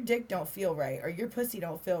 your dick don't feel right or your pussy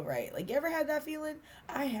don't feel right? Like, you ever had that feeling?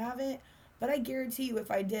 I haven't, but I guarantee you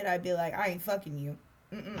if I did, I'd be like, I ain't fucking you.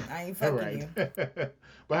 I ain't fucking Right. you.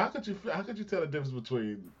 But how could you tell the difference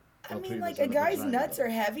between I mean, penis like, and a guy's vagina, nuts though? are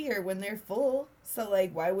heavier when they're full. So,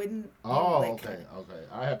 like, why wouldn't you, Oh, like, okay.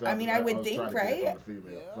 I had to. I mean, I would was think, trying to get it right? From the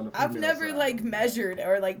female, Yeah. from the I've female never, side. like, measured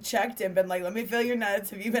or, like, checked and been like, let me feel your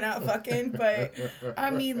nuts. Have you been out fucking? But,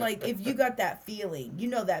 I mean, like, if you got that feeling, you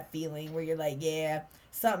know that feeling where you're like, yeah,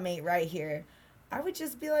 something ain't right here. I would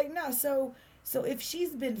just be like, no. So if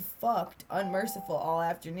she's been fucked unmerciful all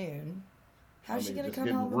afternoon, how's she mean, gonna just come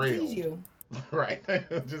getting home and please railed. you? Right.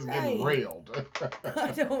 Just getting Right. railed.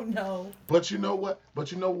 I don't know. But you know what?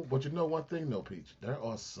 But you know one thing, though, Peach. There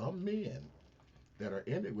are some men that are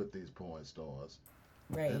in it with these porn stars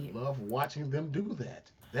Right. that love watching them do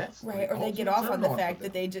that. That's Right, the or they get ultimate off on the turn-on fact for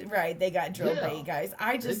that them. they just they got drill Yeah. bait, guys.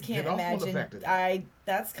 I just They can't get off on the imagine. fact that-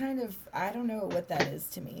 That's kind of, I don't know what that is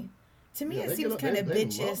to me. To me, Yeah, it they seems get- kind of they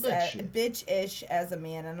love that shit. bitch-ish as a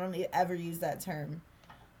man. I don't ever use that term,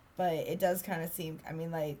 but it does kind of seem. I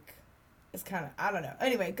mean, like, it's kind of, I don't know.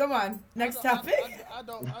 Anyway, come on, next topic. I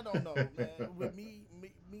don't know, man. With me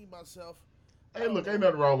myself. Hey, look, ain't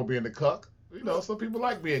nothing wrong with being the cuck. You know, some people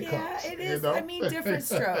like being Yeah, cucks. it you is. know? I mean, different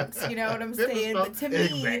strokes. You know what I'm Different saying? But to strokes. me,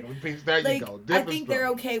 Exactly. Peach, there you like, go. I Different think they're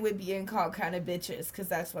strokes. okay with being called kind of bitches, because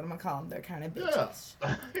that's what I'm gonna call them. They're kind of bitches.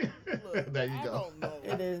 Yeah. Look, There you I go. don't know.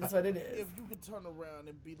 It is what it is. If you could turn around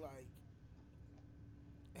and be like,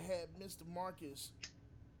 had Mr. Marcus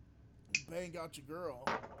bang out your girl,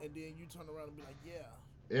 and then you turn around and be like, yeah.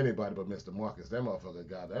 Anybody but Mr. Marcus. That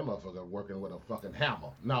motherfucker working with a fucking hammer.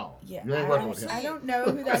 No. Yeah, You ain't working with him. I don't know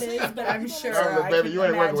who that is, but I'm sure Look, I baby, can you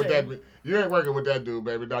ain't working with that. imagine. You ain't working with that dude,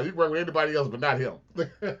 baby. No, you work with anybody else, but not him. Hey,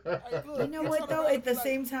 look, You know what, turn though? around At and the be like-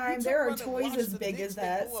 same you time, turn there are around and toys watch as the big dicks as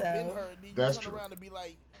that that, go up in so- her, and then you That's turn true. around and be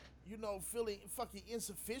like, you know, feeling fucking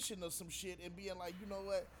insufficient or some shit, and being like, you know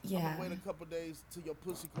what? I'm Yeah. gonna wait a couple days till your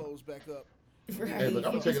pussy close back up. Right. Hey, look,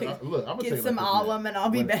 I'm gonna tell you. Look, I'm gonna tell Get you some like this, man. alum and I'll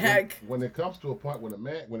be When- back. When it comes to a point when a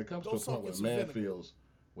man, when it comes to Go a soak point when in a some man vinegar. feels,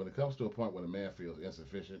 when it comes to a point when a man feels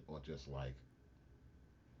insufficient or just like,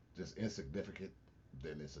 just insignificant,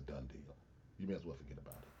 then it's a done deal. You may as well forget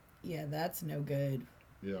about it. Yeah, that's no good.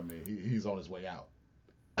 You know what I mean? He's on his way out.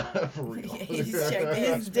 For real. He's checked.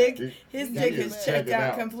 His dick, his He dick is is checked checking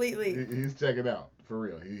out out. completely. He's checking out for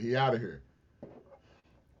real. He out of here.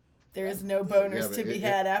 There is no bonus Yeah, to but be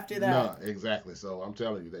had after that. No, exactly. So I'm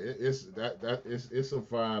telling you, it's a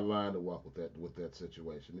fine line to walk with that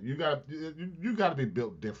situation. You got to be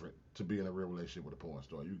built different to be in a real relationship with a porn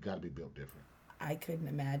star. You got to be built different. I couldn't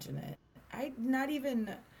imagine it. I not even.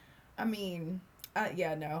 I mean,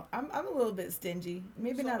 yeah, no. I'm a little bit stingy.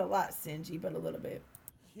 Maybe So- not a lot stingy, but a little bit.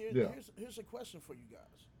 Yeah. Here's a question for you guys.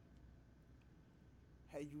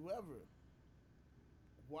 Have you ever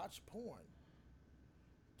watched porn,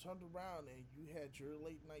 turned around and you had your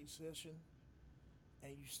late night session,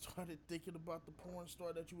 and you started thinking about the porn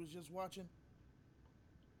star that you was just watching?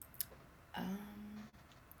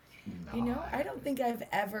 You know, I don't think I've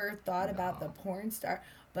ever thought about the porn star,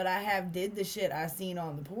 but I have did the shit I seen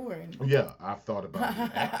on the porn. Yeah, I thought about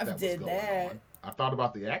the act I've that was did going that. on. I thought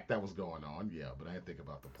about the act that was going on. Yeah, but I didn't think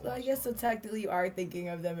about the porn. So I guess so star. technically you are thinking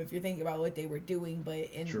of them if you're thinking about what they were doing, but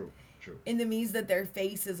True. in the means that their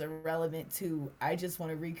face is irrelevant to, I just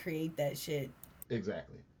want to recreate that shit.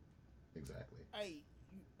 Exactly. Hey,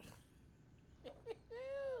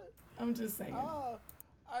 I'm just saying.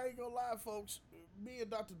 I ain't gonna lie, folks. Me and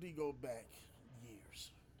Dr. D go back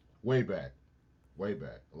years. Way back,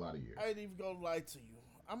 a lot of years. I ain't even gonna lie to you.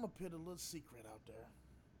 I'm gonna put a little secret out there.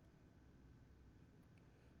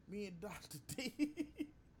 Me and Dr. D,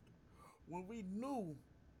 when we knew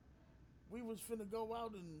we was finna go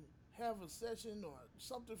out and have a session or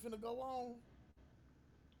something finna go on,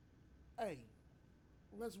 hey,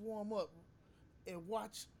 let's warm up and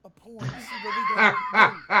watch a porn and see what we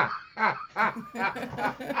gonna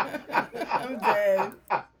I'm dead.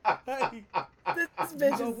 do. Hey, This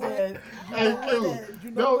bitch is dead. Hey, You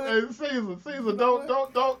dude, know don't, what? Caesar,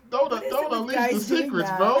 don't What is it unleash with the guys doing secrets,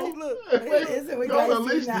 now? bro. Hey, look, What is it with Don't guys doing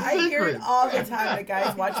unleash the that? I hear it secrets. all the time that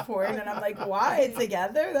guys watch porn, and I'm like, why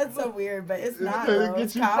together? That's so weird, but it's not. It Though. gets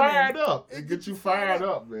It's you common. fired up. It gets you fired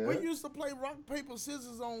up, man. We used to play rock, paper,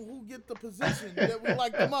 scissors on who get the position that we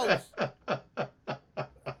like the most.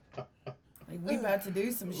 Like, we about to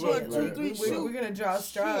do some One, shit. two, Like, three, shoot. we're gonna draw Shit.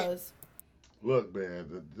 straws. Look, man,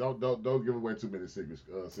 don't give away too many secrets,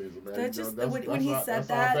 Caesar, man. That You know, just when that's he our, said that's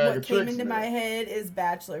our that, bag what of came tricks, into my man. head is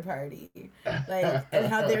Bachelor Party, like, and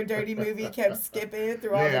how their dirty movie kept skipping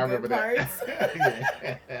through all Yeah, the I good remember parts.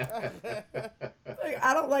 that. Like,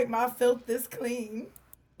 I don't like my filth this clean.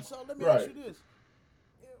 So let me ask Right. you this: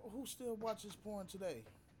 who still watches porn today?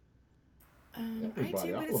 I Everybody,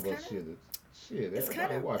 do, all but it's of kind us, of shit. it's kind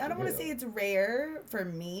Everybody of I watching don't want to say hell. it's rare for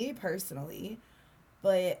me personally,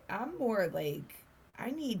 but I'm more like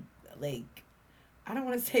I need like I don't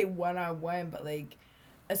want to say one on one, but like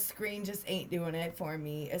a screen just ain't doing it for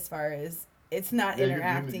me as far as it's not Yeah,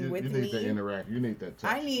 interacting you with need that me. interact. You need that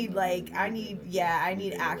touch. I You need know, I you need yeah, I you need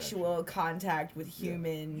need the interaction. actual contact with Yeah. You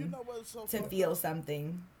human know what's so to fucked feel up?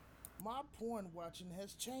 something. My porn watching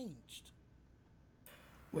has changed.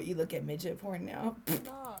 What, you look at midget porn now?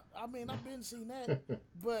 Nah, I mean I've been seeing that,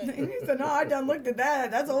 but He said, "No, I done looked at that.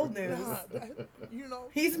 That's old news." nah, you know,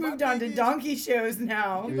 He's my moved on to thing is, donkey shows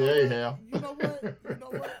now. You know Yeah, he what? have. You know what? You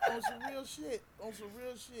know what? On some real shit. On some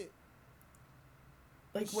real shit.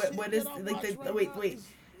 Like The what? shit What is that I like watch the right wait now wait? is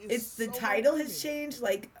It's the solo title women. has changed.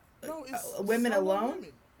 Like No, it's women solo alone. Women.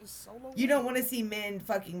 It's solo You don't women. want to see men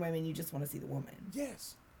fucking women. You just want to see the woman.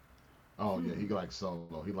 Yes. Oh yeah, he likes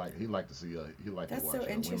solo. He like to see he like to That's watch so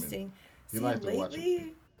women. interesting. He See, likes to watch.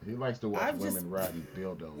 lately, He likes to watch I've women just riding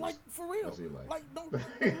dildos. Like for real. That's what he like.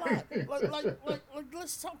 Don't lie. Like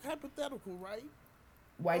let's talk hypothetical, right?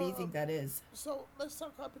 why do you think that is? So let's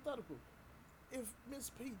talk hypothetical. If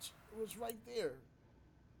Miss Peach was right there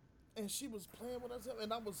and she was playing with us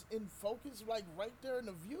and I was in focus, like right there in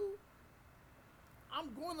the view,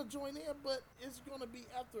 I'm going to join in, but it's going to be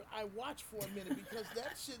after I watch for a minute because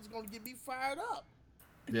that shit's going to get me fired up.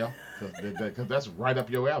 Yeah, because that's right up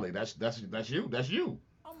your alley. That's you. That's you.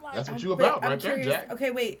 I'm like, That's what I'm, you but about I'm right there, curious. Jack.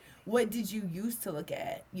 Okay, wait. What did you used to look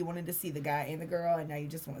at? You wanted to see the guy and the girl, and now you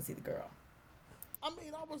just want to see the girl. I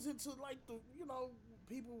mean, I was into like the,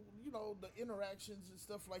 people, the interactions and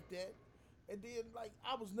stuff like that. And then, like,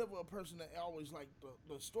 I was never a person that always like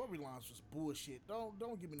the storylines was bullshit.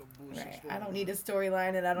 Don't give me no bullshit. Right. Storyline. I don't need a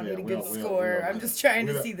storyline and I don't Yeah, need a we good don't- we don't- score. we don't I'm need- just trying we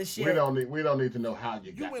to don't- see the shit. We don't need to know how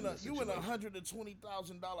you You got in in a this you in a situation.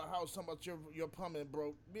 $120,000 house talking about your plumbing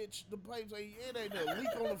broke, bitch. The pipes ain't a leak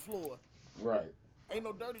on the floor. Right. Ain't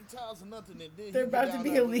no dirty towels or nothing. And then There's he get about to down be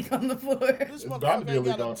there a with- leak on the floor. This It's about to be a motherfucker leak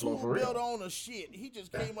ain't got on a the floor tool for real. belt on or shit. He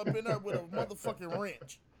just came up in there with a motherfucking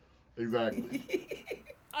wrench. Exactly.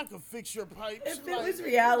 I could fix your pipes. If it like, was come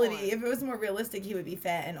reality, on. if it was more realistic, he would be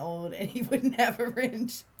fat and old and he wouldn't have a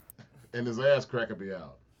wrench. And his ass crack would be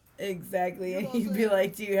out. Exactly. You And know what I'm he'd be saying?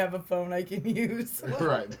 like, "Do you have a phone I can use?"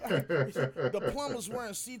 Right. The plumber's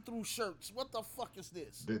wearing see-through shirts. What the fuck is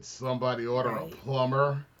this? Did somebody order Right. a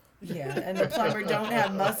plumber? Yeah, and the plumber don't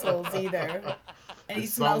have muscles either. And he Did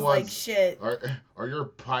smells like someone's- shit. Are your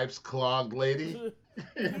pipes clogged, lady?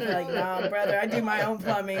 Like, nah, brother, I do my own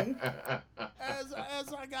plumbing.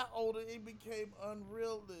 As I got older, it became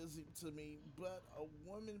unrealistic to me. But a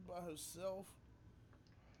woman by herself,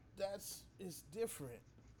 it's different.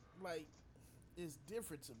 Like, it's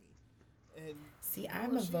different to me. And See,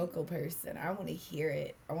 I'm a vocal person. I want to hear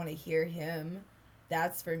it. I want to hear him.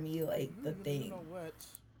 That's for me, like, the thing. You know what?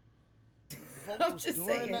 I'm Vocals just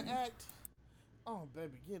during saying. the act. Oh,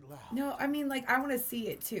 baby, get loud. No, I mean, like, I want to see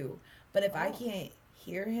it too. But if I Oh. can't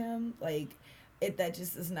hear him, like, that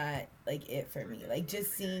just is not, like, it for me. Like,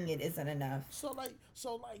 just seeing it isn't enough. So like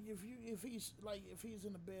if he's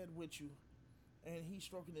in the bed with you, and he's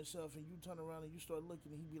stroking himself, and you turn around and you start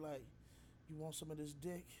looking, and he be like, "You want some of this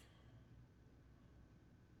dick?"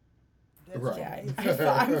 That's Right.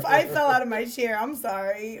 Yeah, I fell out of my chair. I'm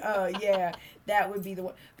sorry. Yeah, that would be the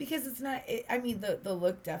one because it's not. I mean, the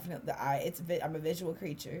look definitely. The eye. I'm a visual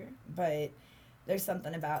creature, but there's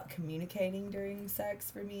something about communicating during sex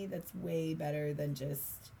for me that's way better than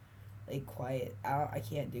just like quiet. I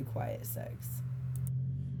can't do quiet sex.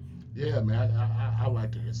 Yeah, man. I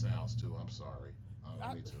like to hear sounds too. I'm sorry.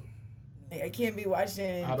 Me too. Like, I can't be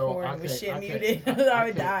watching I don't- porn I with can't- shit I can't- muted. I I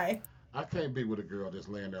would can't. die. I can't be with a girl just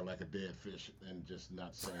laying there like a dead fish and just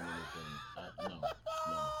not saying anything. No.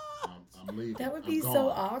 I'm leaving. That would I'm be gone. so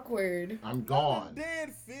awkward. I'm gone.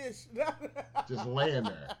 Dead fish. Just laying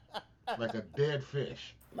there like a dead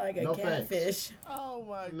fish. Like a No thanks. catfish. Oh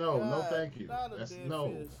my god. No, thank you. Not a That's dead no.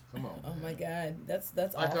 fish. Come on. Oh my man. god, that's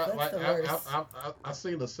Like awful. That's the worst. I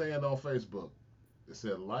seen a saying on Facebook. It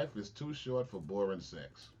said life is too short for boring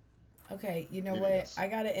sex. Okay, you know It what? is. I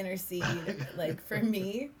gotta intercede. Like for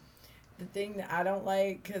me, the thing that I don't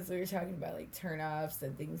like, because we were talking about like turnoffs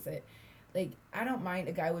and things that, like I don't mind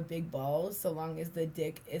a guy with big balls so long as the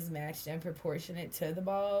dick is matched and proportionate to the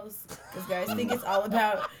balls. Because guys think it's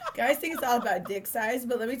all about dick size.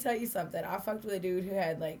 But let me tell you something. I fucked with a dude who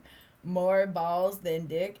had like more balls than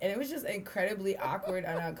dick, and it was just incredibly awkward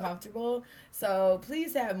and uncomfortable. So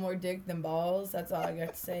please have more dick than balls. That's all I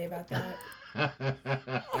got to say about that.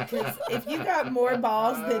 Because if you got more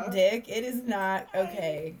balls than dick, it is not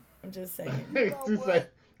okay. I'm just saying. You know She say,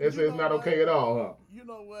 what? they say You it's know not what? okay at all, You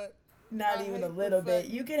know what? Not I even hate a the little bit.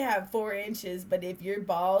 fact- You could have 4 inches, but if your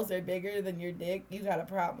balls are bigger than your dick, you got a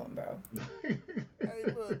problem, bro. huh? Hey,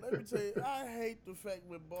 look, let me tell you, I hate the fact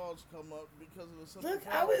when balls come up because of the simple Look,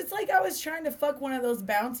 fact- I was trying to fuck one of those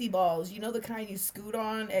bouncy balls. You know the kind you scoot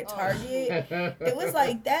on at Target. It was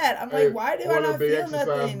like that. I'm Hey, like, why do I one of not the feel exercise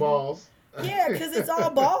nothing? balls. Yeah, because it's all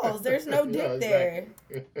balls. There's no dick there.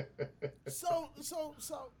 So,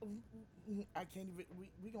 I can't even.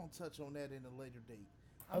 We gonna touch on that in a later date.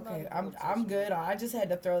 I'm not Okay, even gonna touch I'm on good. that. I just had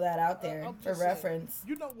to throw that out there I'm for just saying, reference.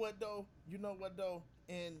 You know what though?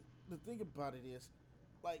 And the thing about it is,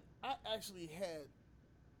 like, I actually had.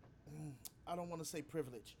 I don't want to say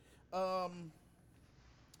privilege.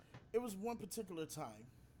 It was one particular time.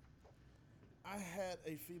 I had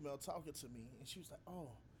a female talking to me, and she was like, "Oh,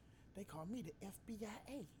 they call me the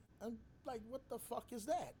FBI." I'm like, "What the fuck is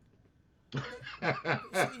that?" See,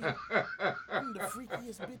 I'm the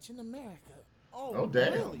freakiest bitch in America. Oh, Oh,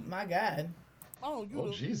 damn. really? My God. Oh,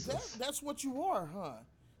 Oh, Jesus. That's what you are, huh?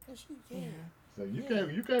 And she, yeah. So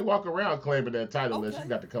you can't walk around claiming that title unless Okay. you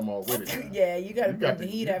got to come on with it. Now. Yeah, you gotta You bring got the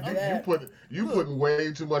to heat you, after you, that. you Look. putting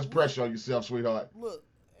way too much pressure on yourself, sweetheart. Look,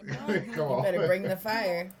 and mind you, Come on. Better bring the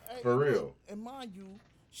fire. Hey, For look, real. and mind you,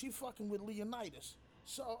 she fucking with Leonidas.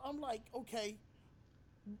 So I'm like, okay,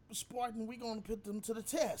 Spartan, we gonna put them to the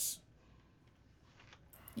test.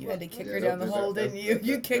 You had to kick her Yeah, down the hole, didn't you?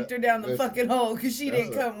 You kicked her down the fucking hole because she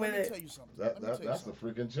didn't come with Let me tell it. you something. Let me tell you That's a something.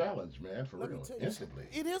 freaking challenge, man. For Let me real. tell you Instantly.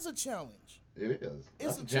 something. It is a challenge. It is.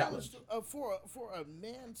 It's That's a a challenge challenge. for a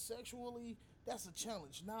man sexually. That's a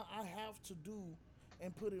challenge. Now I have to do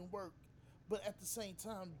and put in work, but at the same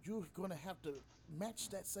time, you're gonna have to match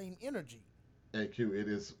that same energy. Hey Q, it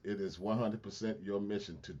is 100% your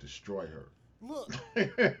mission to destroy her. Look,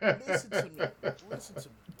 listen to me. Listen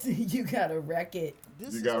to me. You gotta wreck it.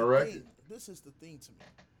 This You is gotta the wreck thing. it. This is the thing to me.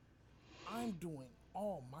 I'm doing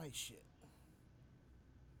all my shit.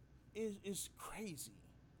 It's crazy.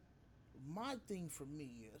 My thing for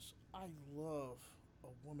me is I love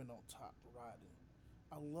a woman on top riding.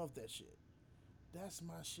 I love that shit. That's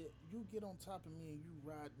my shit. You get on top of me and you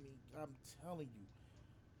ride me. I'm telling you,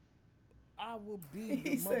 I will be your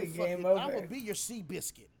He said game motherfucking. I will over. be your sea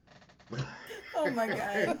biscuit. Oh my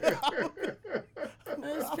God.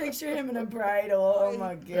 I just picture him in a bridle. Oh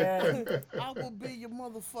my God. I will be your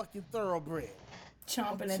motherfucking thoroughbred.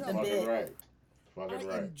 Chomping at the telling Fucking bit. right. Fucking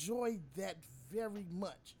I right. enjoy that very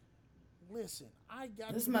much. Listen, I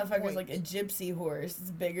got This to the motherfucker's point- like a gypsy horse.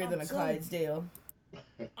 It's bigger I'm than a telling you. Clydesdale.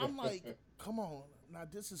 I'm like, come on, now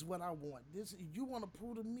this is what I want. This you want to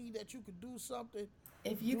prove to me that you could do something.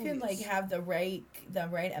 If you Do can like this. have the right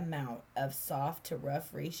amount of soft to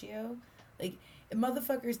rough ratio, like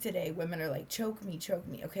motherfuckers today, women are like choke me.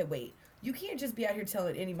 Okay, wait. You can't just be out here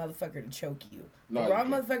telling any motherfucker to choke you. No, the you wrong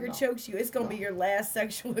can't. motherfucker No. chokes you, it's gonna be No. your last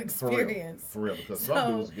sexual For experience. real, because So-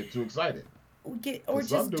 some dudes get too excited. Or 'Cause some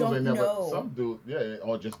just dudes don't ain't never, know. Some dudes, yeah,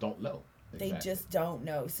 or just don't know. They Exactly. just don't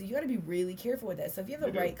know. So you got to be really careful with that. So if you have the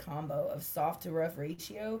You do. right combo of soft to rough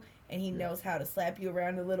ratio, and he Yeah. knows how to slap you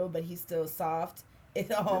around a little, but he's still soft. Oh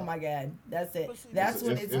Yeah. my God, that's it. But see, That's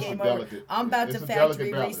when it's it's a game over. delicate- I'm about it's to a delicate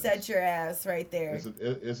factory balance. reset your ass right there.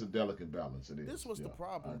 It's a delicate balance. It is. This was the Yeah, I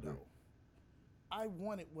problem agree. though. I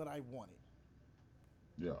wanted what I wanted,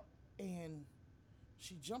 Yeah. and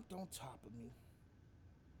she jumped on top of me,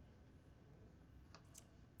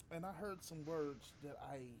 and I heard some words that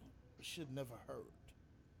I should never heard.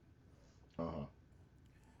 Uh-huh.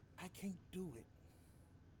 I can't do it.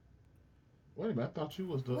 Wait a minute, I thought you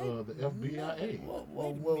was the Wait FBIA. Whoa, Wait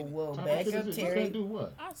a whoa, minute. whoa! How Back can up, you Terry. can't do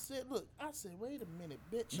what? I said, look, wait a minute,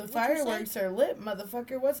 bitch. The What you fireworks say? are lit,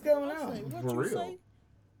 motherfucker. What's going I say, on? what For you real. say?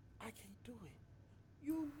 I can't do it.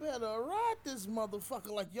 You better ride this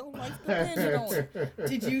motherfucker like your life depended on it.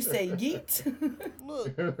 Did you say yeet? Look,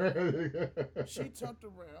 she turned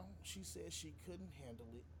around. She said she couldn't handle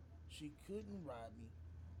it. She couldn't ride me.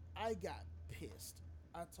 I got pissed.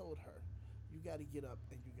 I told her, you got to get up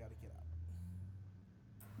and you got to get out.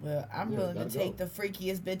 Well, I'm Yeah, willing to gotta take go. the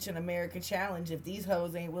freakiest bitch in America challenge. If these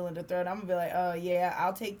hoes ain't willing to throw it, I'm gonna be like, oh yeah,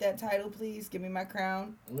 I'll take that title, please. Give me my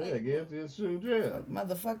crown. Yeah, yes, yes, shoot, yeah. Fuck,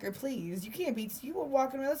 motherfucker, please. You can't be. You were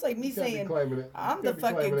walking around. That's like me You can't be saying, claiming it. You I'm the can't be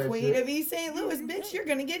claiming fucking that queen shit. of East St. Louis, You bitch. can't. You're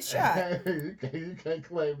gonna get shot. You can't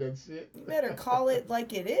claim that shit. You better call it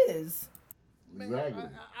like it is. Man, Exactly.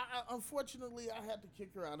 unfortunately, I had to kick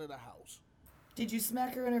her out of the house. Did you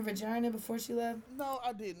smack her in her vagina before she left? No,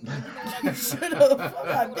 I didn't. You know what I did? Shut up.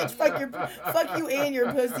 Fuck on, bitch. Fuck you and your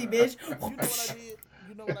pussy, bitch. You know what I did?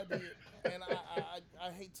 You know what I did? And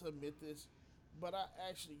I hate to admit this, but I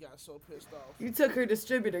actually got so pissed off. You took her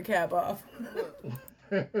distributor cap off. Look,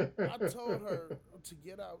 I told her to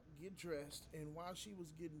get out, get dressed, and while she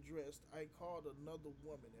was getting dressed, I called another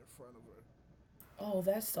woman in front of her Oh,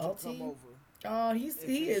 that's to come salty. over. Oh, he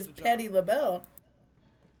finish is the job. Petty LaBelle.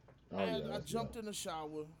 Oh, yeah, I that's jumped dope. in the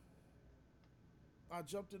shower.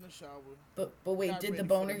 But wait, Got did the ready for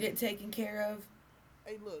boner the- get taken care of?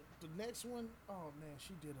 Hey, look, the next one, oh man,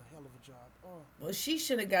 she did a hell of a job. Well, she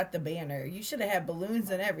should have got the banner. You should have had balloons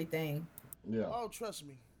and everything. Yeah. Oh, trust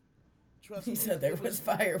me. Trust He me. said there It was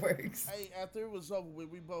fireworks. Hey, after it was over with,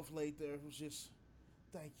 we both laid there. It was just,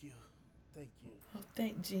 thank you. Thank you. Oh,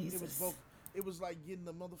 thank It was Jesus. both. It was like getting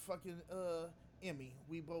the motherfucking Emmy.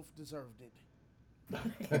 We both deserved it.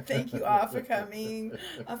 Thank you all for coming.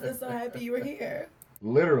 I feel so happy you were here.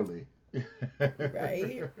 Literally.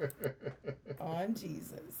 Right? On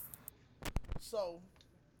Jesus. So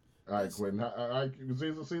All right, Quentin. All right,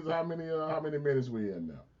 Caesar, how many minutes we in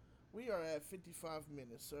now? we are at 55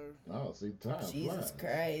 minutes, sir. Oh, see, time Jesus flies.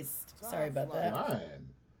 Christ. Time Sorry about flies. that. Flying.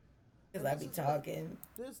 Because I be talking.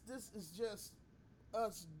 This is just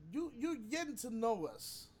us. You getting to know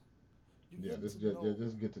us. You Yeah, getting just to know get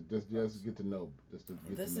to know.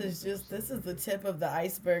 This is the tip of the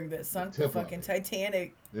iceberg that sunk the tip of fucking it.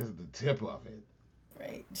 Titanic. This is the tip of it.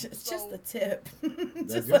 Right? Just So- the tip.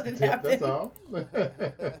 That's just just let the it tip. happen. That's all.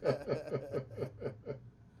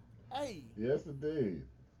 Hey, Yes, indeed.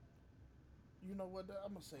 you know what?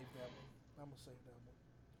 I'm gonna save that one.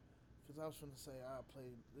 Because I was gonna say I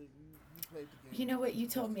played. You played the game. You know what? You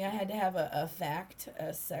told me I had to have a fact,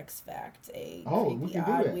 a sex fact, a Oh, we creepy, can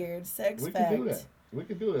do odd, that. weird sex We fact. can do that. We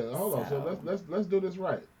can do that. Hold on. So- So let's do this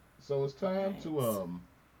right. So it's time to Right.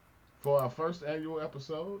 for our first annual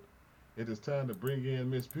episode, it is time to bring in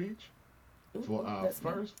Miss Peach Ooh, for our that's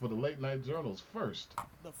me. for the Late Night Journal's first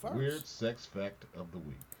The first. weird sex fact of the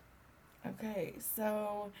week. Okay,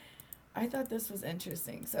 so I thought this was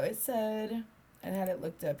interesting. So it said, I had it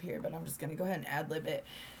looked up here, but I'm just going to go ahead and ad lib it.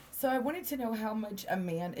 So I wanted to know how much a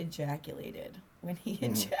man ejaculated when he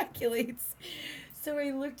Mm-hmm. ejaculates. So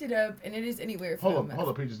I looked it up, and it is anywhere from. Hold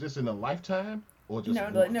up, Peach. Is this in a lifetime or just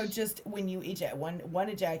No, once? just when you one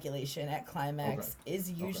ejaculation at climax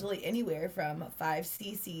is usually anywhere from 5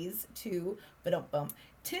 cc's to 10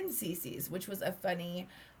 cc's, which was a funny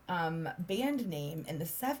band name in the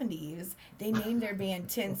 70s. They named their band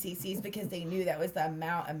 10 cc's because they knew that was the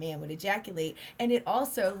amount a man would ejaculate, and it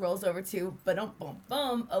also rolls over to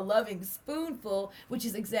a loving spoonful, which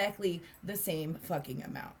is exactly the same fucking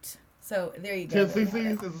amount. So there you go. 10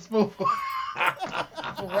 cc's is a spoonful.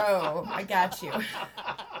 Bro, I got you.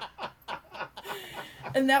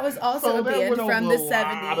 And that was also So a that band went from over the a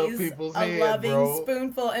lot of 70s. people's A head, loving bro.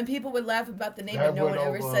 spoonful. And people would laugh about the name, That but no one went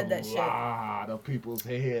ever over said that a shit. lot of people's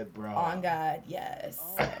head, bro. On God, yes.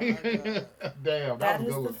 Oh my God. Damn, That was a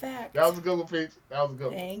is good the one. fact. That was a good one, Peach. That was a good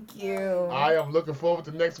one. Thank you. I am looking forward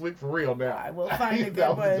to next week for real now. I will find a good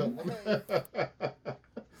That was one.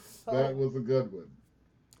 That was a good one.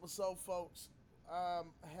 So, folks, I'm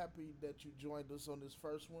happy that you joined us on this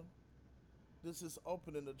first one. This is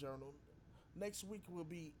Opening the Journal. Next week will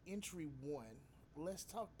be entry 1. Let's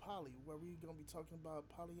talk poly, where we're going to be talking about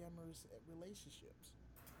polyamorous relationships.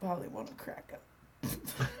 Probably want to crack up.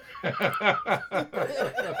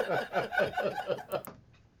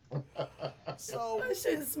 So, I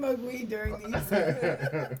shouldn't smoke weed during these.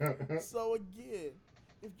 so again,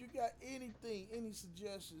 if you got anything, any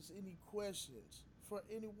suggestions, any questions for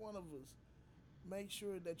any one of us, make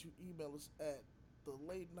sure that you email us at the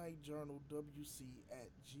late night journal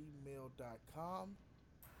wc@gmail.com.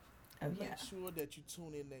 Oh, yeah. Make sure that you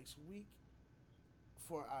tune in next week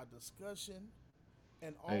for our discussion.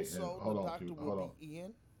 And Hey, also, and hold the on, doctor Q, will hold on. be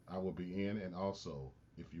in. I will be in, and also,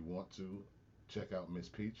 if you want to, check out Miss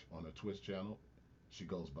Peach on her Twitch channel. She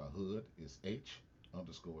goes by Hood. It's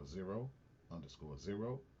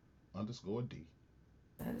H_0_0_D.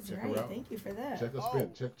 That is Check her right. out. Thank you for that. Check her Oh.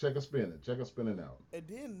 spin. Check her spinning. Check her spinning out. And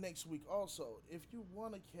then next week also, if you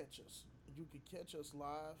want to catch us, you can catch us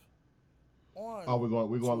live on. Oh, we're going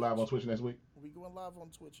Twitch. live on Twitch next week. We're going live on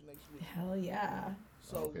Twitch next week. Hell yeah.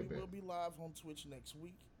 So Okay, we bet. will be live on Twitch next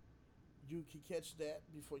week. You can catch that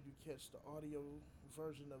before you catch the audio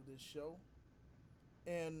version of this show.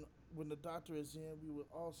 And when the doctor is in, we will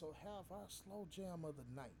also have our slow jam of the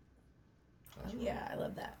night. Oh yeah, I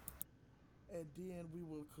love that. And then we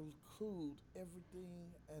will conclude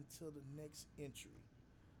everything until the next entry.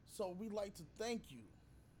 So we'd like to thank you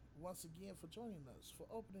once again for joining us, for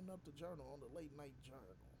opening up the journal on the Late Night Journal.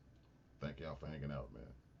 Thank y'all for hanging out, man.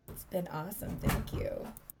 It's been awesome. Thank you.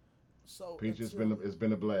 So Peach, it's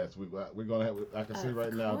been a blast. We're gonna have. I can see Of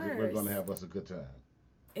right now that we're course. gonna have us a good time.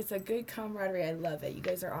 It's a good camaraderie. I love it. You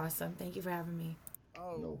guys are awesome. Thank you for having me.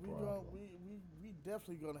 Oh, No problem. we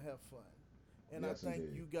definitely gonna have fun, and Yes, I thank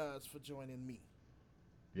indeed. you guys for joining me.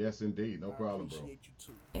 Yes, indeed. No I problem, bro. appreciate you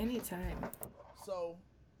too. Anytime. So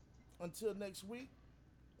until next week,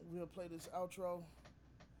 we'll play this outro,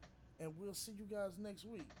 and we'll see you guys next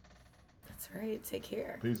week. That's right. Take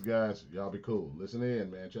care. Peace, guys. Y'all be cool. Listen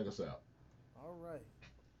in, man. Check us out. All right.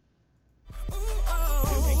 You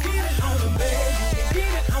can get it on the bed, you can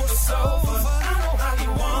get it on the sofa. I know how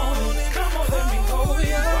you want it. Come on, let me hold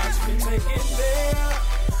you. Watch me take it there.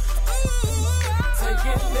 Take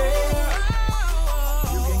it there.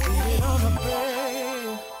 You can get it on the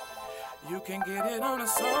bed. You can get it on the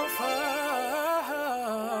sofa.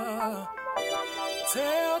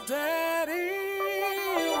 Tell